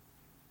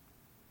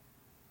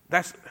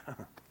 That's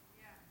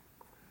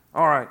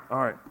all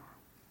right.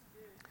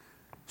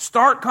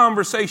 Start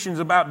conversations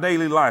about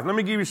daily life. Let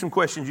me give you some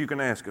questions you can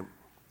ask them.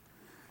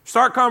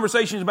 Start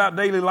conversations about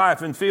daily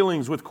life and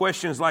feelings with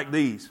questions like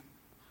these.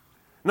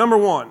 Number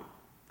one,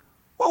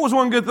 what was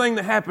one good thing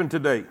that happened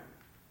today?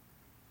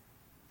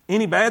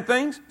 Any bad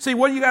things? See,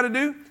 what do you got to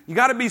do? You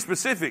got to be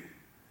specific.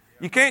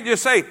 You can't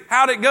just say,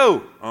 how'd it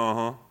go?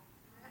 Uh-huh.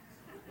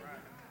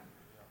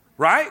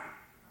 Right?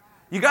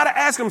 You got to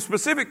ask them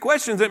specific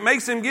questions that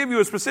makes them give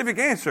you a specific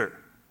answer.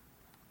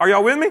 Are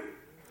y'all with me?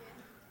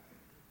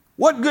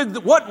 What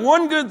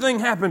one good thing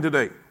happened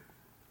today?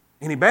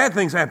 Any bad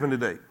things happened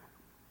today?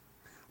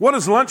 What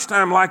is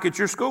lunchtime like at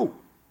your school?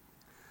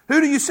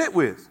 Who do you sit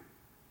with?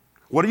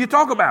 What do you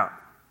talk about?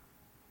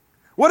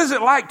 What is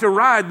it like to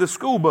ride the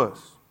school bus?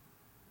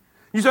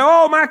 You say,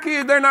 oh, my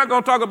kids, they're not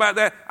going to talk about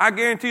that. I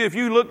guarantee you, if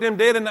you look them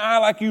dead in the eye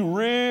like you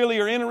really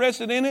are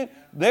interested in it,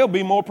 they'll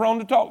be more prone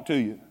to talk to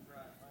you.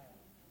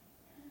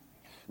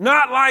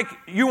 Not like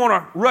you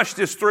want to rush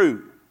this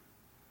through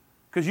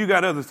because you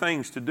got other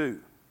things to do.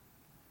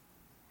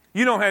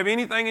 You don't have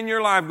anything in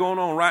your life going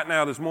on right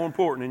now that's more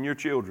important than your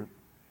children.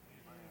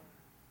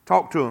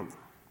 Talk to them.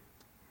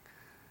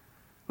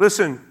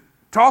 Listen,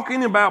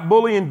 talking about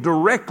bullying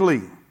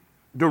directly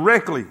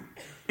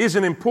is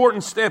an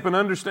important step in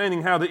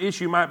understanding how the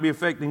issue might be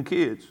affecting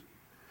kids.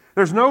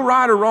 There's no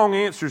right or wrong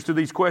answers to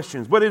these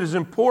questions, but it is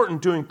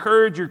important to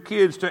encourage your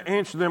kids to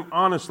answer them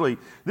honestly.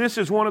 This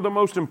is one of the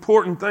most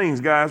important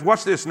things, guys.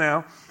 Watch this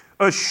now.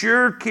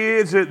 Assure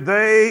kids that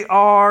they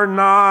are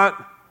not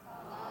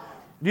alone.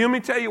 Do you want me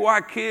to tell you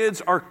why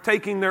kids are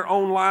taking their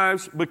own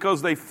lives?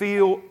 Because they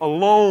feel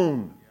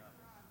alone.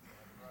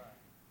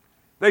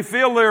 They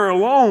feel they're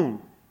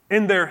alone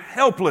and they're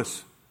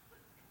helpless.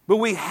 But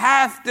we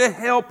have to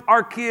help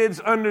our kids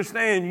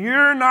understand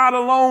you're not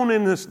alone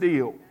in this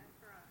deal.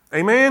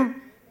 Amen?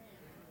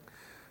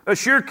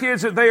 Assure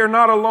kids that they are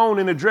not alone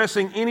in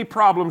addressing any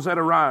problems that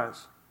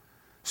arise.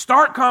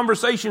 Start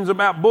conversations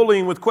about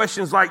bullying with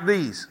questions like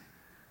these.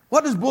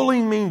 What does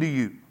bullying mean to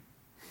you?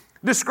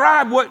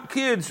 Describe what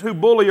kids who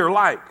bully are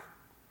like.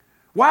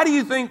 Why do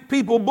you think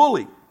people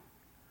bully?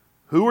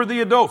 Who are the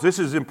adults? This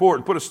is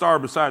important. Put a star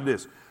beside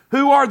this.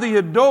 Who are the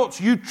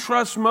adults you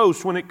trust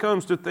most when it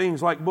comes to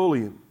things like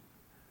bullying?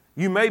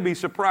 You may be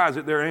surprised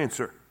at their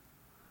answer.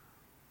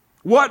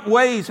 What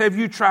ways have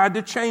you tried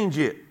to change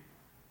it?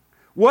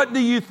 What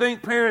do you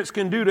think parents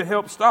can do to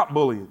help stop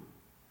bullying?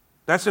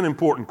 That's an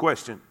important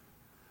question.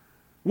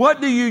 What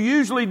do you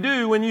usually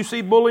do when you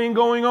see bullying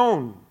going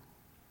on?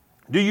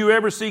 Do you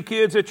ever see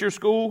kids at your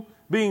school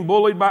being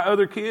bullied by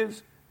other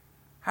kids?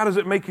 How does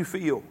it make you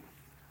feel?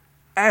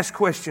 Ask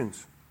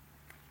questions.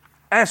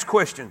 Ask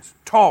questions.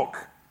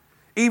 Talk.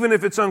 Even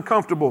if it's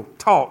uncomfortable,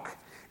 talk.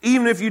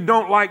 Even if you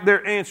don't like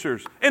their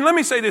answers. And let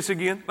me say this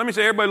again. Let me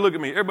say, everybody look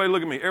at me. Everybody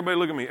look at me. Everybody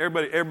look at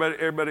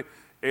me.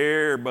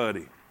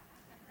 Everybody.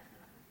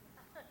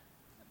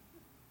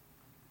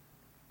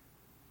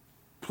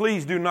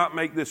 Please do not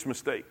make this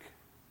mistake.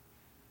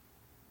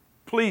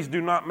 Please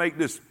do not make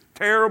this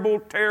terrible,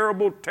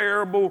 terrible,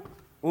 terrible,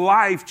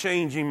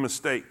 life-changing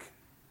mistake.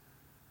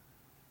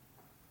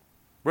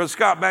 Brother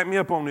Scott, back me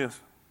up on this.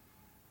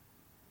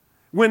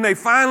 When they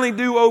finally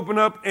do open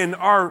up and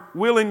are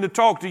willing to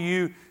talk to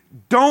you,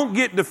 don't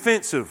get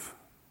defensive.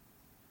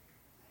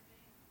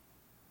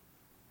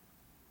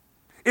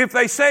 If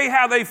they say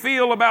how they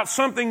feel about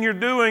something you're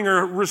doing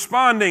or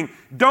responding,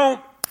 don't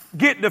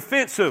get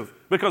defensive,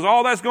 because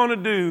all that's going to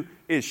do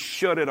is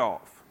shut it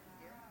off.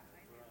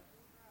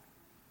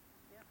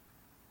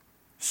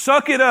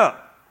 Suck it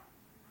up.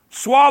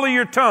 Swallow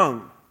your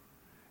tongue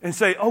and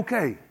say,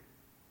 okay,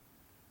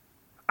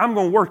 I'm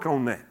going to work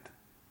on that.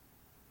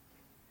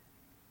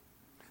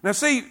 Now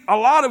see, a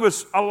lot of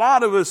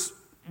us,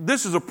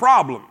 this is a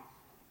problem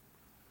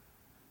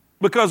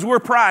because we're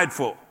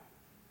prideful.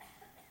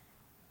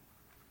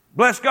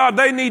 Bless God,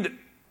 they need to.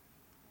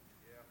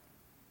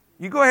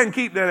 You go ahead and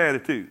keep that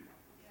attitude.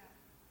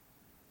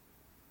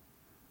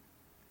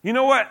 You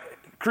know what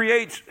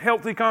creates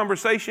healthy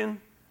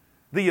conversation?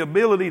 The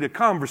ability to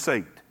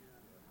conversate.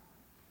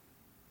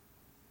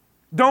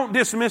 Don't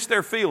dismiss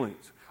their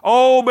feelings.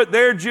 Oh, but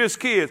they're just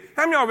kids.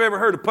 How many of y'all have ever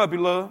heard of puppy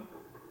love?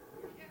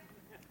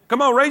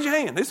 Come on, raise your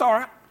hand. It's all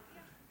right.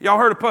 Y'all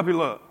heard of puppy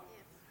love?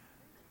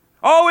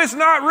 Oh, it's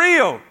not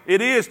real.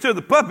 It is to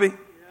the puppy.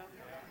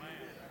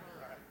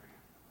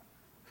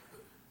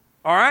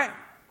 All right?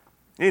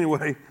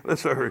 Anyway,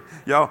 let's hurry.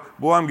 Y'all,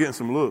 boy, I'm getting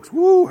some looks.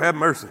 Woo, have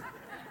mercy.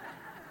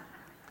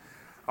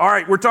 All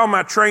right, we're talking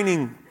about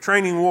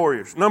training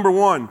warriors. Number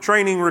one,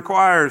 training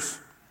requires,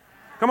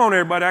 come on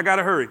everybody, I got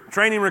to hurry.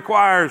 Training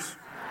requires,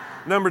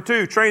 number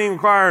two, training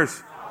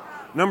requires,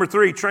 number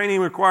three,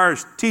 training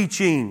requires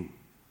teaching.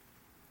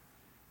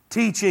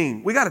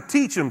 Teaching. We got to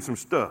teach them some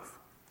stuff.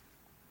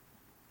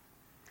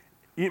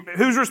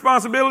 Whose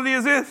responsibility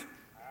is this?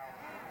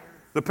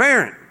 The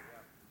parent.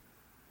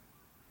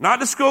 Not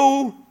the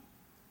school,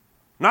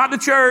 not the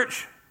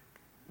church,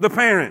 the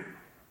parent.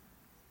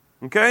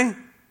 Okay?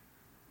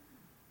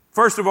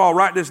 First of all,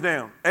 write this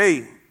down.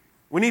 A,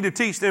 we need to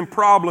teach them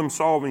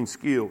problem-solving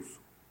skills.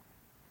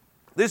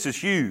 This is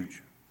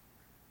huge.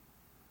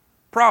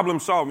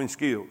 Problem-solving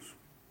skills.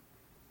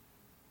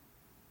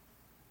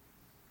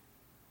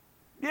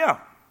 Yeah.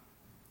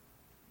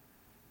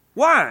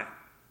 Why?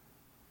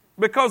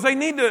 Because they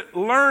need to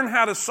learn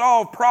how to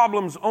solve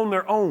problems on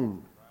their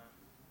own.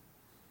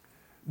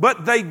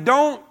 But they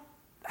don't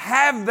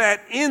have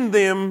that in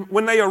them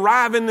when they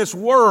arrive in this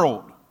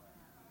world.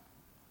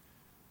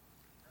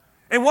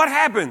 And what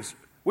happens?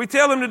 We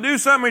tell them to do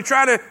something, we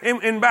try to,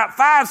 in about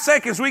 5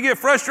 seconds, we get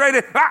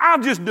frustrated.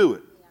 I'll just do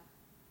it.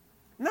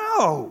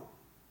 No.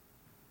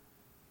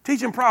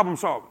 Teach them problem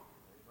solving.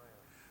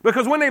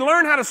 Because when they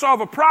learn how to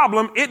solve a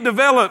problem, it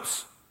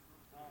develops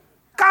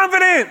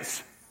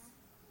confidence.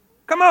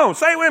 Come on,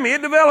 say it with me.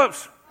 It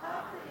develops.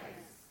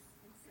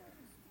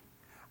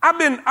 I've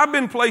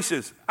been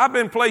places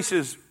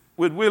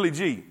with Willie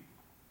G.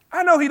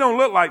 I know he don't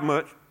look like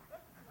much.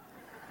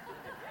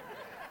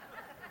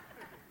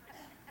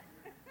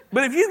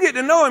 But if you get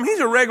to know him, he's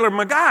a regular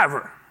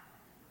MacGyver.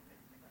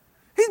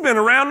 He's been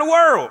around the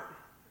world.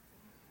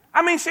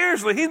 I mean,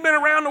 seriously, he's been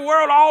around the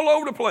world all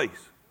over the place.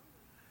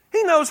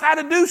 He knows how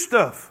to do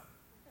stuff.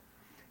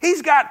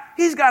 He's got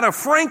a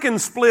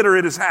Frankensplitter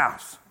at his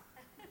house.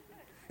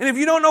 And if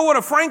you don't know what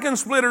a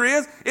Frankensplitter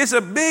is, it's a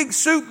big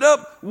souped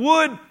up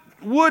wood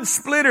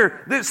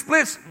splitter that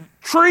splits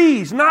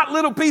trees, not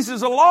little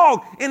pieces of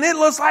log, and it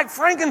looks like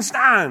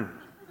Frankenstein.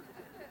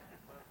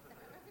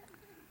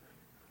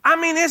 I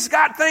mean, it's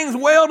got things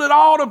welded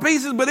all to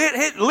pieces, but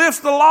it lifts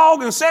the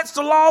log and sets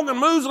the log and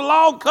moves the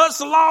log, cuts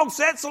the log,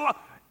 sets the log.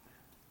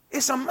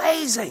 It's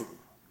amazing.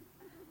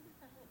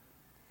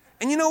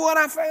 And you know what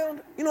I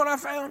found?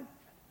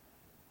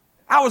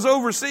 I was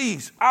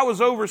overseas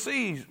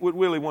with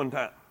Willie one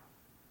time.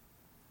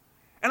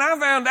 And I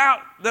found out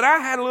that I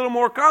had a little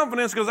more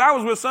confidence because I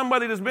was with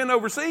somebody that's been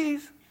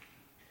overseas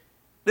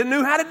that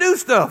knew how to do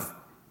stuff.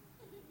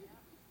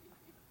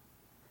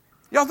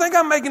 Y'all think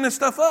I'm making this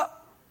stuff up?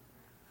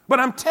 But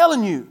I'm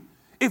telling you,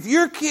 if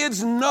your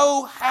kids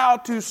know how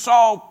to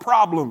solve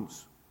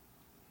problems,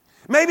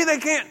 maybe they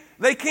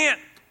can't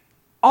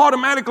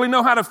automatically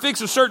know how to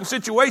fix a certain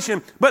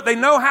situation, but they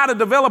know how to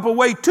develop a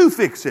way to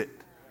fix it.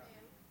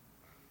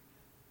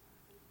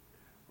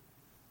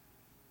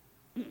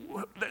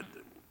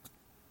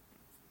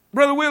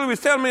 Brother Willie was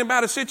telling me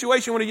about a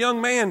situation with a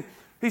young man.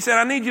 He said,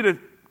 I need you to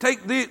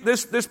take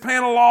this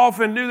panel off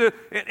and do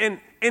the,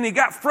 and he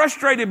got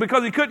frustrated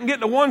because he couldn't get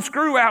the one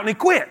screw out and he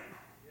quit.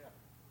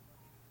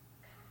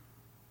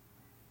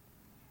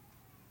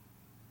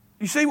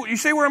 You see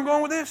where I'm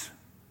going with this?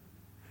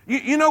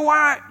 You know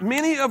why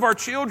many of our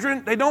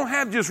children, they don't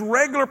have just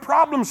regular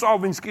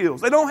problem-solving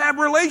skills. They don't have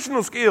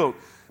relational skills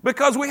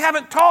because we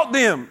haven't taught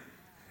them.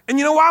 And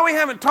you know why we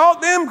haven't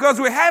taught them? Because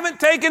we haven't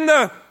taken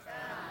the...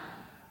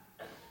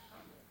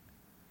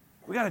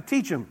 We got to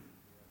teach them.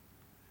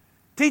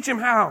 Teach them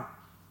how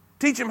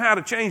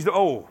to change the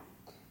oil.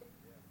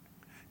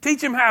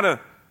 Teach them how to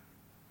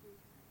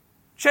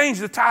change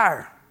the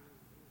tire.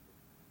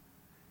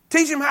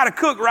 Teach them how to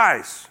cook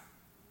rice.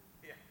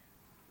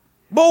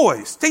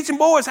 Boys, teaching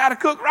boys how to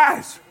cook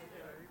rice.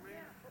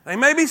 They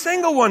may be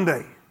single one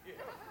day.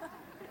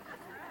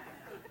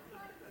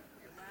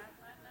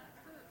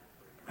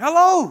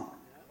 Hello.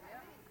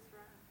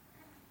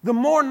 The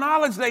more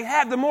knowledge they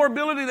have, the more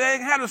ability they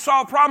have to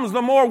solve problems,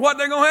 the more what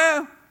they're going to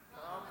have?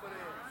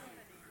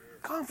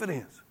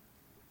 Confidence.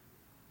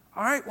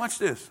 All right, watch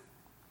this.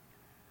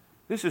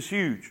 This is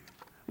huge.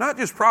 Not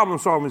just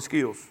problem-solving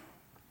skills,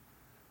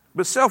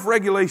 but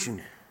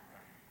self-regulation.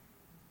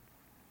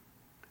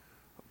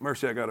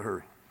 Mercy, I got to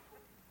hurry.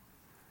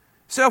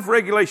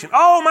 Self-regulation.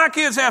 Oh, my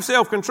kids have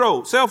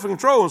self-control.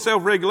 Self-control and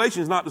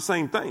self-regulation is not the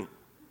same thing.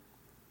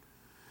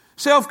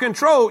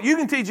 Self-control, you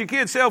can teach a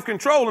kid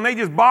self-control and they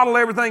just bottle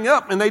everything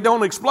up and they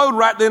don't explode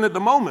right then at the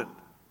moment.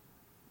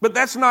 But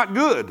that's not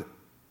good.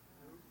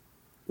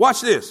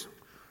 Watch this.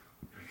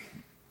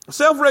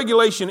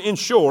 Self-regulation, in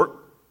short,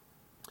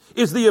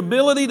 is the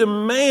ability to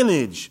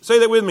manage, say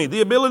that with me,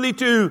 the ability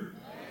to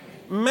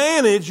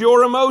manage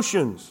your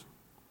emotions,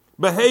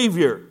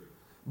 behavior,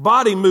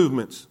 body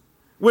movements,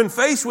 when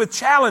faced with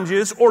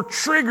challenges or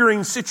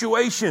triggering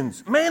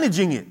situations,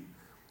 managing it,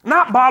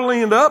 not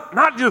bottling it up,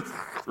 not just...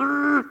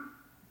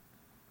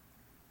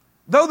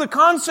 Though the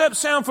concepts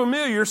sound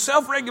familiar,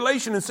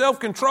 self-regulation and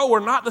self-control are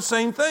not the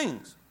same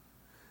things.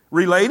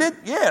 Related?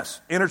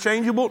 Yes.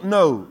 Interchangeable?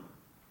 No.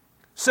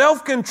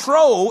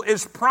 Self-control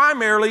is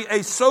primarily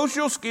a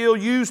social skill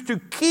used to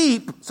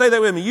keep, say that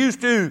with me,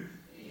 used to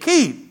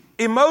keep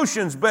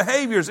emotions,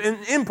 behaviors, and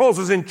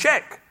impulses in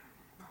check.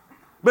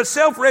 But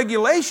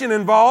self-regulation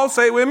involves,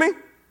 say it with me,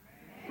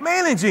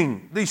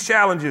 managing these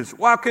challenges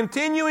while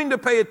continuing to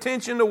pay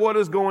attention to what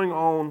is going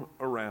on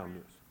around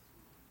us.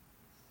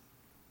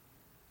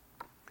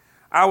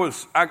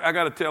 I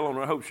got to tell on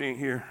her, I hope she ain't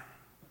here.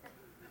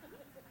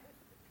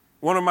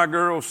 One of my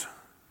girls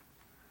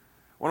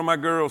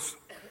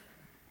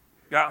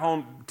got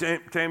home.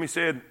 Tammy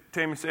said,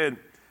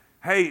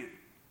 hey,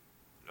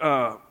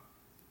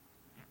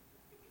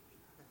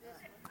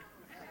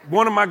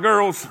 one of my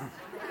girls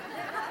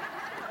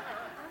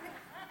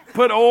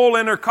put oil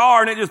in her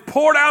car and it just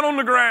poured out on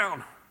the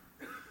ground.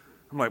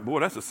 I'm like,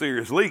 boy, that's a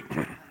serious leak.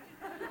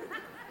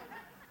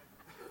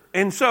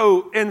 And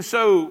so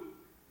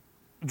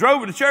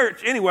drove her to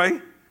church anyway.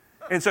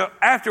 And so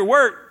after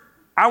work,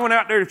 I went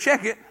out there to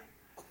check it,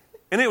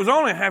 and it was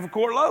only half a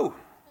quart low.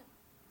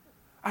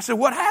 I said,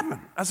 what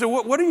happened? I said,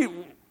 what do you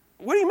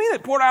mean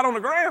it poured out on the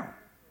ground?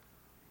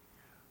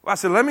 Well, I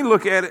said, let me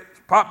look at it.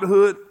 Pop the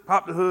hood.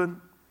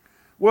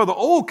 Well, the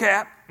oil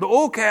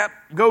cap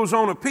goes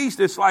on a piece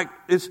that's like,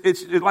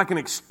 it's like an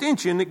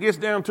extension that gets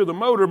down to the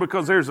motor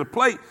because there's a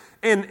plate.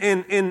 And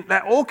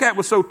that oil cap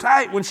was so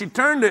tight, when she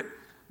turned it,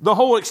 the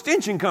whole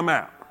extension come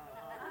out.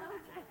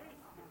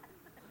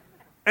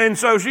 And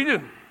so she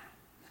just...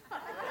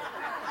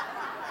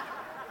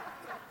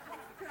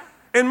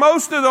 And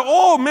most of the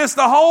oil missed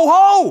the whole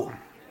hole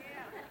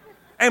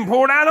and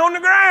poured out on the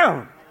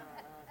ground.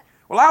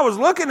 Well, I was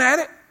looking at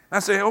it. I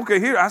said, okay,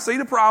 here, I see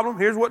the problem.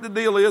 Here's what the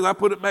deal is. I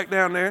put it back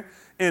down there.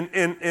 And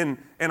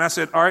I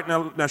said, all right,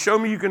 now show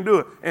me you can do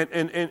it.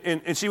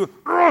 And she went,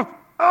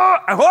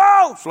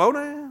 whoa, slow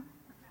down.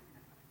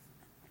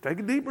 Take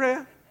a deep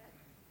breath.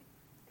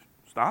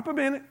 Stop a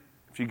minute.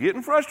 If you're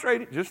getting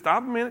frustrated, just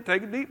stop a minute,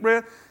 take a deep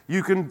breath.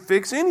 You can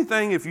fix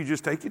anything if you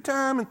just take your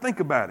time and think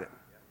about it.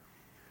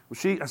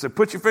 Well, I said,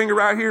 put your finger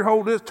right here,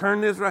 hold this, turn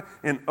this right,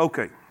 and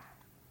okay. And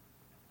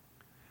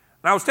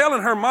I was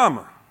telling her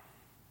mama,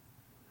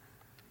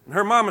 and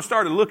her mama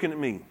started looking at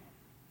me.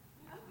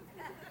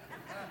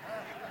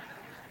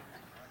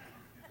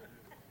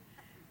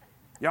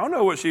 Y'all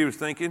know what she was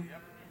thinking.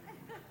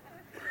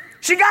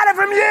 She got it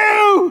from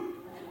you!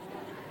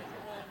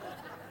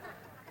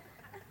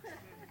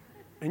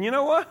 And you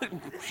know what?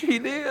 She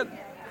did.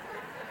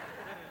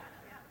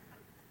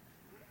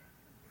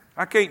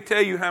 I can't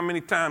tell you how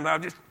many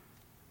times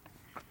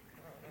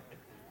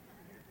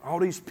all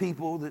these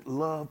people that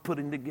love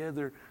putting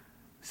together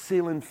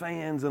ceiling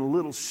fans and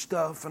little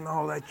stuff and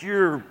all that,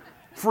 you're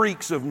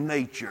freaks of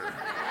nature.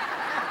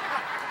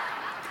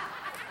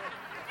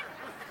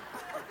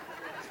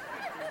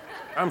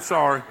 I'm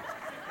sorry.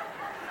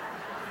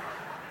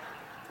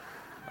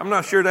 I'm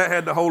not sure that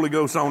had the Holy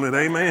Ghost on it,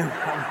 amen?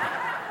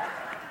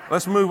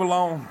 Let's move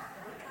along.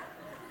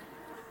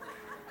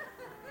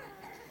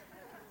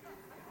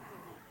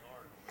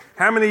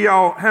 How many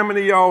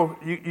of y'all,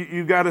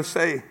 you got to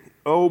say,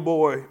 oh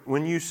boy,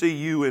 when you see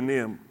you in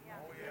them.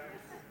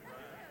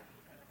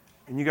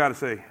 And you got to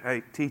say,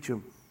 hey, teach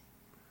them.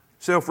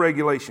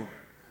 Self-regulation.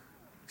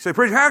 Say,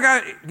 preacher, how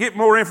can I get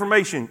more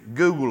information?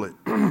 Google it.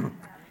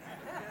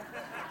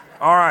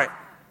 All right.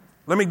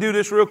 Let me do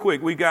this real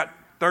quick. We got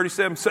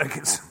 37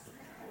 seconds.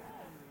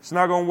 It's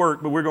not going to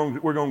work, but we're going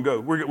to go.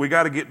 We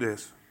got to get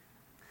this.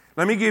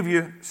 Let me give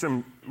you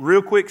some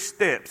real quick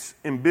steps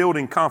in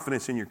building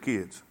confidence in your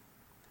kids.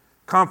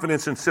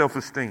 Confidence and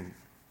self-esteem.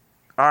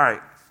 All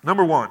right.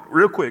 Number one,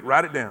 real quick,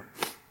 write it down.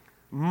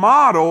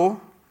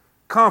 Model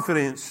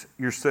confidence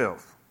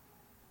yourself.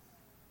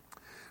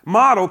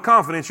 Model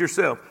confidence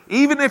yourself.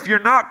 Even if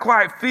you're not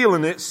quite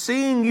feeling it,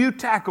 seeing you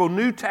tackle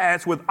new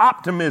tasks with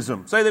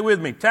optimism. Say that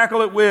with me.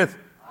 Tackle it with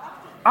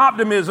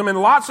optimism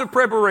and lots of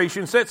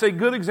preparation sets a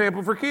good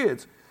example for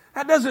kids.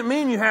 That doesn't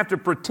mean you have to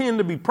pretend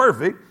to be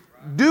perfect.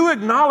 Do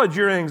acknowledge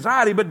your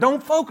anxiety, but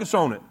don't focus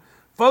on it.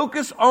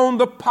 Focus on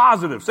the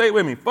positive. Say it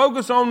with me.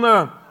 Focus on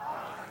the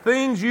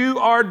things you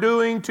are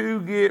doing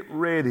to get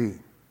ready.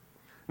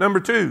 Number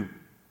two,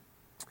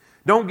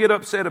 don't get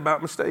upset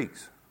about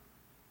mistakes.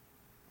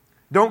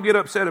 Don't get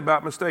upset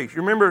about mistakes.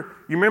 You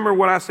remember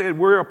what I said?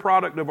 We're a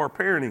product of our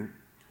parenting.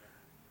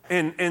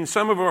 And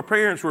some of our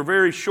parents were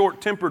very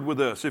short-tempered with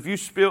us. If you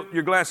spilt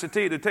your glass of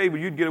tea at the table,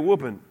 you'd get a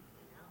whooping.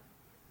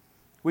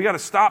 We got to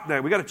stop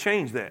that. We got to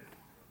change that.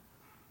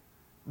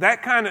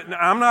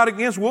 I'm not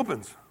against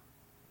whoopings.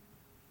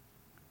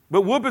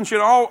 But whooping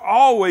should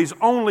always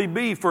only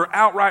be for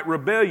outright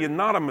rebellion,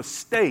 not a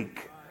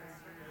mistake.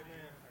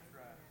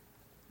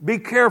 Be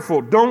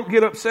careful. Don't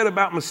get upset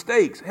about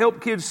mistakes.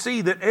 Help kids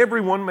see that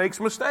everyone makes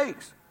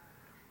mistakes.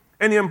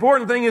 And the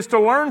important thing is to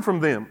learn from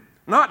them,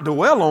 not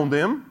dwell on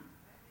them.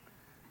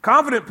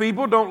 Confident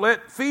people don't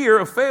let fear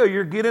of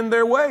failure get in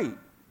their way.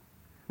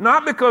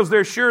 Not because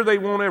they're sure they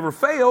won't ever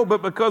fail,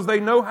 but because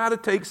they know how to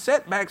take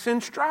setbacks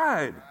in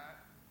stride.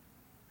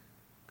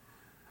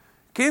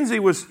 Kenzie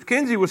was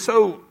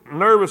so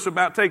nervous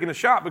about taking a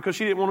shot because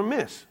she didn't want to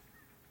miss.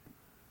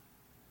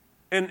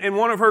 And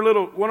one of her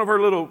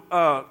little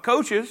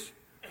coaches,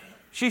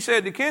 she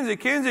said to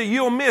Kenzie,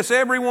 you'll miss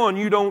every one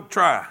you don't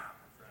try.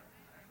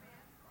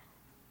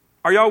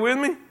 Are y'all with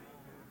me?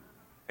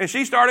 And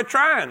she started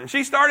trying, and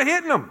she started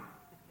hitting them.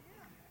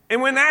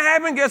 And when that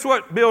happened, guess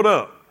what built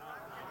up?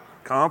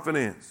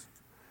 Confidence.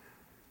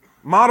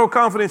 Model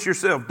confidence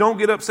yourself. Don't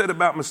get upset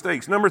about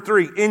mistakes. Number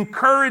 3,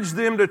 encourage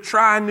them to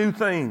try new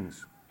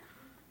things.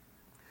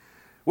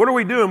 What are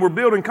we doing? We're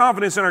building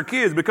confidence in our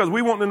kids because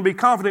we want them to be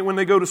confident when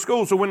they go to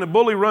school. So when the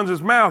bully runs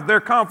his mouth, they're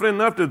confident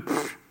enough to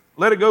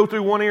let it go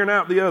through one ear and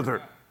out the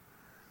other.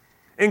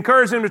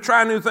 Encourage them to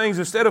try new things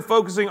instead of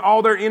focusing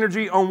all their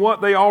energy on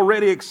what they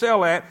already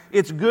excel at.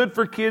 It's good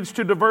for kids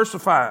to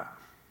diversify.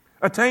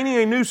 Attaining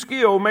a new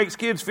skill makes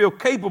kids feel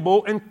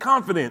capable and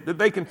confident that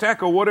they can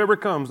tackle whatever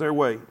comes their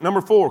way.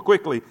 Number 4,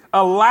 quickly,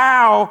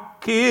 allow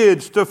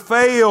kids to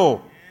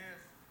fail.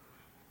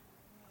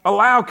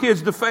 Allow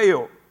kids to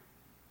fail.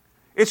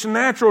 It's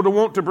natural to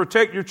want to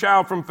protect your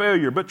child from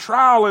failure, but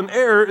trial and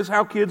error is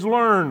how kids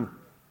learn.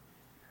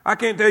 I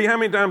can't tell you how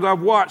many times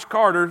I've watched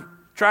Carter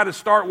try to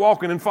start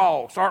walking and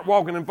fall,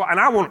 and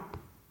I want to.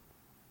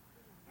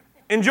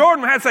 And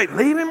Jordan had to say,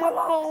 leave him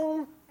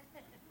alone.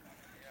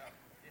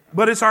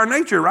 But it's our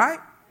nature, right?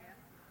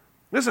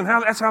 Listen,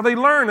 that's how they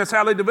learn, that's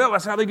how they develop,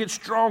 that's how they get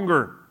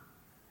stronger.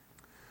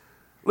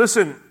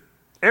 Listen,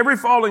 every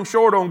falling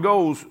short on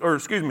goals,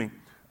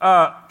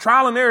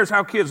 trial and error is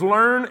how kids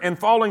learn, and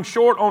falling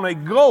short on a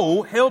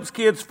goal helps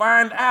kids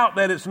find out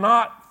that it's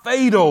not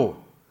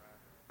fatal.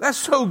 That's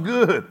so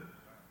good.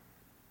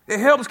 It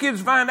helps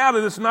kids find out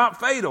that it's not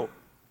fatal.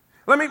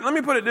 Let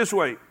me put it this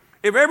way.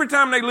 If every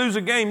time they lose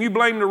a game you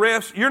blame the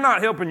refs, you're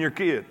not helping your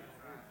kid.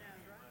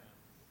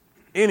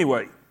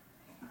 Anyway,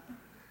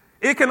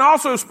 it can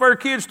also spur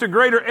kids to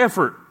greater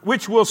effort,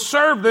 which will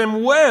serve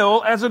them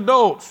well as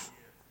adults.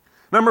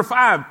 Number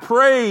 5,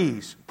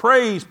 praise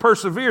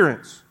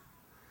perseverance.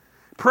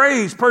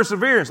 Praise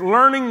perseverance.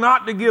 Learning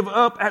not to give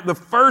up at the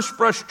first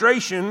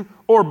frustration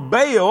or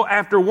bail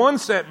after one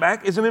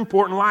setback is an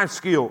important life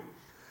skill.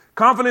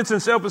 Confidence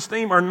and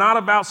self-esteem are not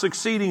about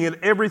succeeding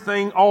at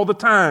everything all the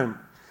time.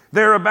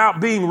 They're about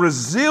being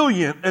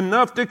resilient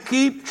enough to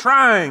keep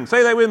trying.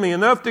 Say that with me.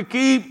 Enough to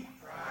keep trying.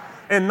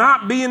 And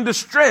not being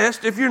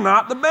distressed if you're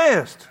not the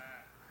best.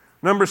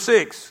 Number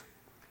 6,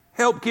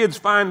 help kids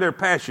find their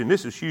passion.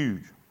 This is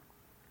huge.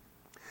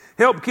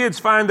 Help kids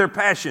find their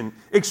passion.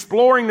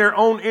 Exploring their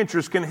own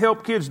interests can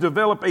help kids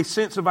develop a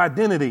sense of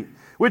identity,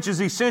 which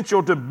is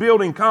essential to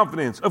building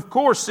confidence. Of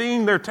course,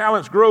 seeing their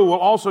talents grow will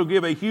also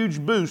give a huge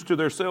boost to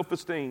their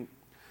self-esteem.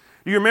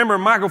 Do you remember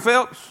Michael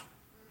Phelps?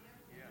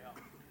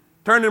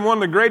 Turned into one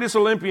of the greatest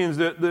Olympians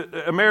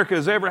that America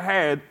has ever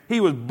had.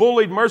 He was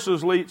bullied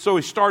mercilessly, so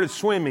he started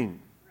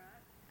swimming.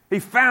 He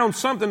found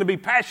something to be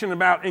passionate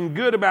about and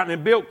good about, and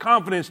it built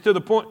confidence to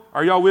the point.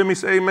 Are y'all with me?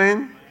 Say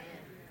amen.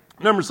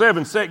 Number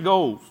 7, set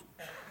goals.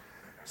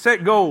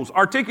 Set goals.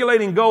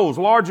 Articulating goals,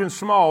 large and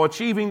small,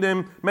 achieving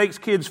them makes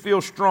kids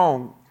feel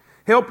strong.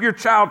 Help your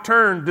child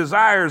turn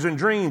desires and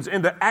dreams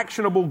into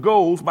actionable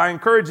goals by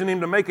encouraging them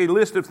to make a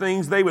list of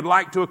things they would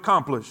like to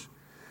accomplish.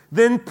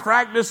 Then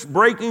practice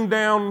breaking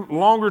down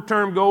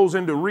longer-term goals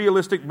into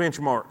realistic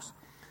benchmarks.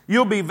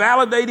 You'll be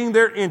validating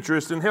their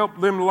interests and help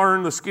them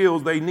learn the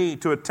skills they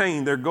need to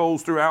attain their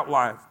goals throughout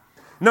life.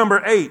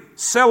 Number 8,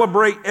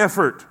 celebrate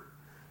effort.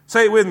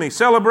 Say it with me.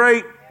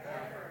 Celebrate.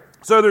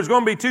 So there's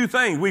going to be 2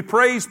 things. We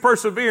praise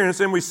perseverance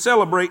and we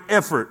celebrate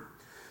effort.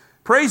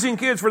 Praising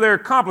kids for their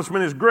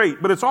accomplishment is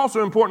great, but it's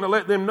also important to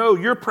let them know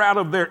you're proud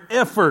of their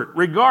effort,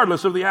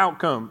 regardless of the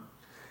outcome.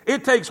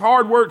 It takes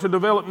hard work to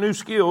develop new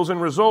skills,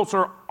 and results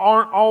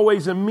aren't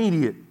always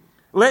immediate.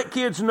 Let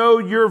kids know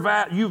you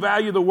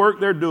value the work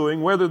they're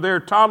doing, whether they're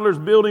toddlers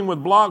building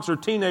with blocks or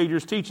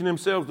teenagers teaching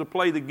themselves to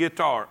play the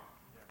guitar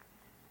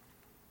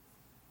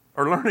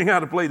or learning how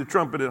to play the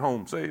trumpet at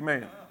home. Say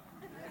amen.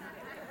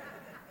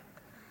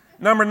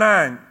 Number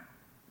 9,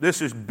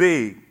 this is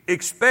big.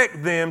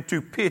 Expect them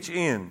to pitch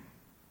in.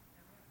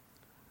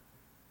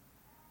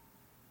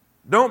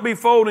 Don't be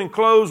folding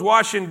clothes,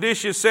 washing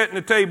dishes, setting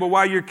the table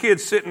while your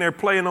kid's sitting there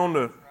playing on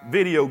the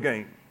video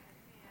game.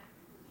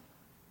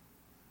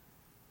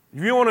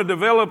 If you want to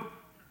develop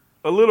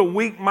a little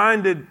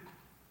weak-minded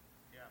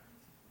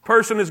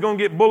person that's going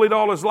to get bullied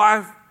all his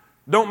life,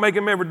 don't make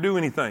him ever do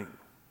anything.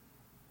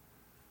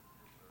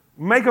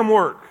 Make him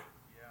work.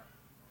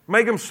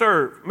 Make him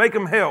serve. Make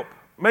him help.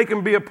 Make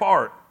him be a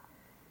part.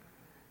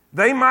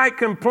 They might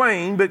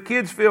complain, but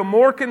kids feel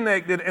more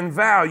connected and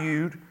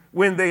valued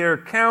when they are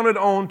counted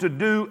on to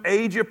do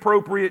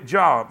age-appropriate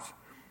jobs.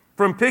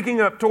 From picking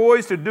up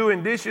toys to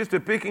doing dishes to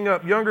picking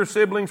up younger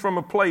siblings from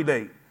a play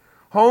date.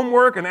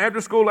 Homework and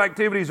after-school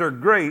activities are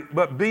great,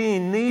 but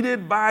being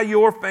needed by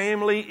your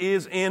family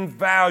is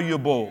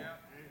invaluable.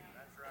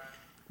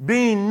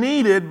 Being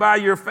needed by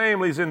your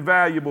family is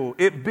invaluable.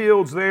 It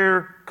builds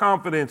their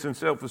confidence and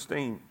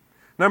self-esteem.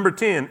 Number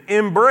 10,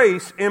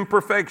 embrace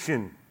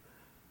imperfection.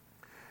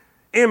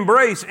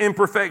 Embrace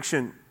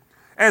imperfection.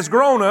 As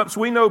grown-ups,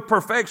 we know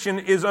perfection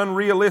is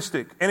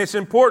unrealistic, and it's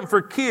important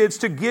for kids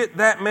to get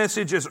that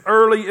message as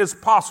early as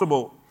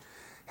possible.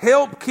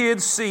 Help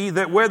kids see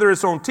that whether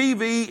it's on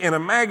TV, in a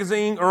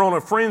magazine, or on a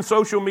friend's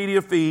social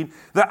media feed,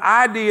 the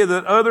idea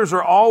that others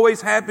are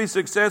always happy,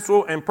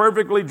 successful, and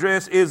perfectly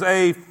dressed is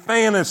a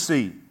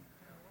fantasy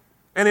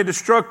and a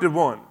destructive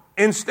one.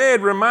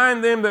 Instead,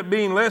 remind them that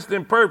being less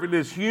than perfect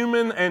is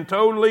human and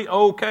totally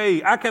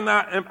okay. I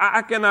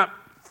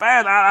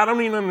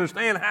don't even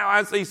understand how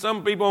I see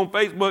some people on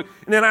Facebook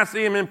and then I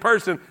see them in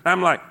person. And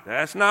I'm like,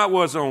 that's not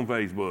what's on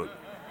Facebook.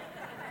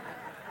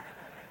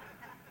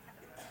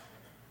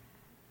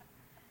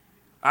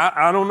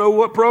 I don't know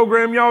what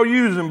program y'all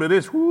using, but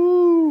it's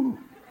whoo.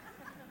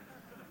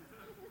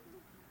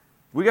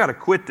 We got to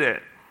quit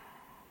that.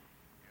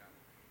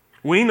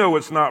 We know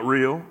it's not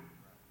real.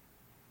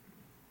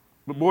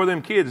 But boy,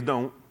 them kids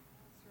don't.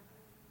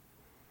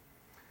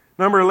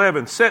 Number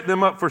 11, set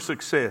them up for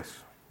success.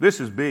 This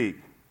is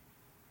big.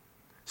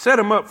 Set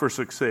them up for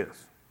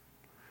success.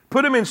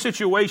 Put them in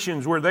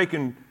situations where they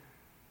can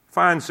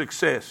find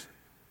success.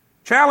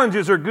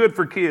 Challenges are good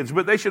for kids,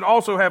 but they should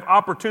also have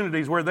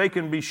opportunities where they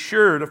can be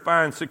sure to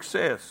find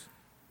success.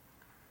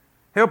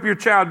 Help your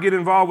child get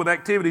involved with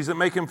activities that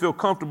make him feel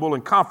comfortable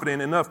and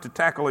confident enough to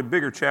tackle a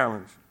bigger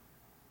challenge.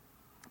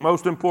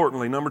 Most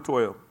importantly, number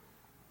 12,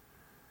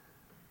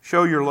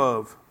 show your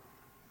love.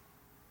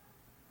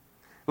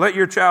 Let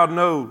your child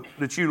know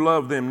that you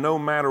love them no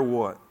matter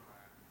what.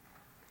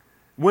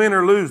 Win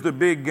or lose the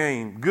big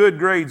game, good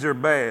grades or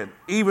bad,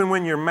 even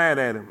when you're mad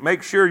at them.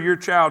 Make sure your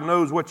child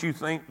knows what you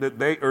think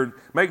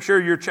make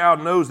sure your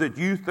child knows that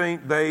you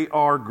think they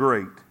are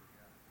great.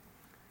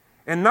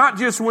 And not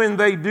just when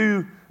they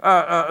do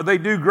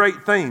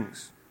great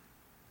things.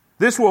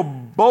 This will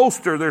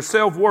bolster their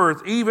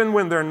self-worth even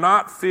when they're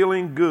not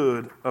feeling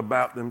good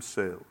about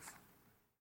themselves.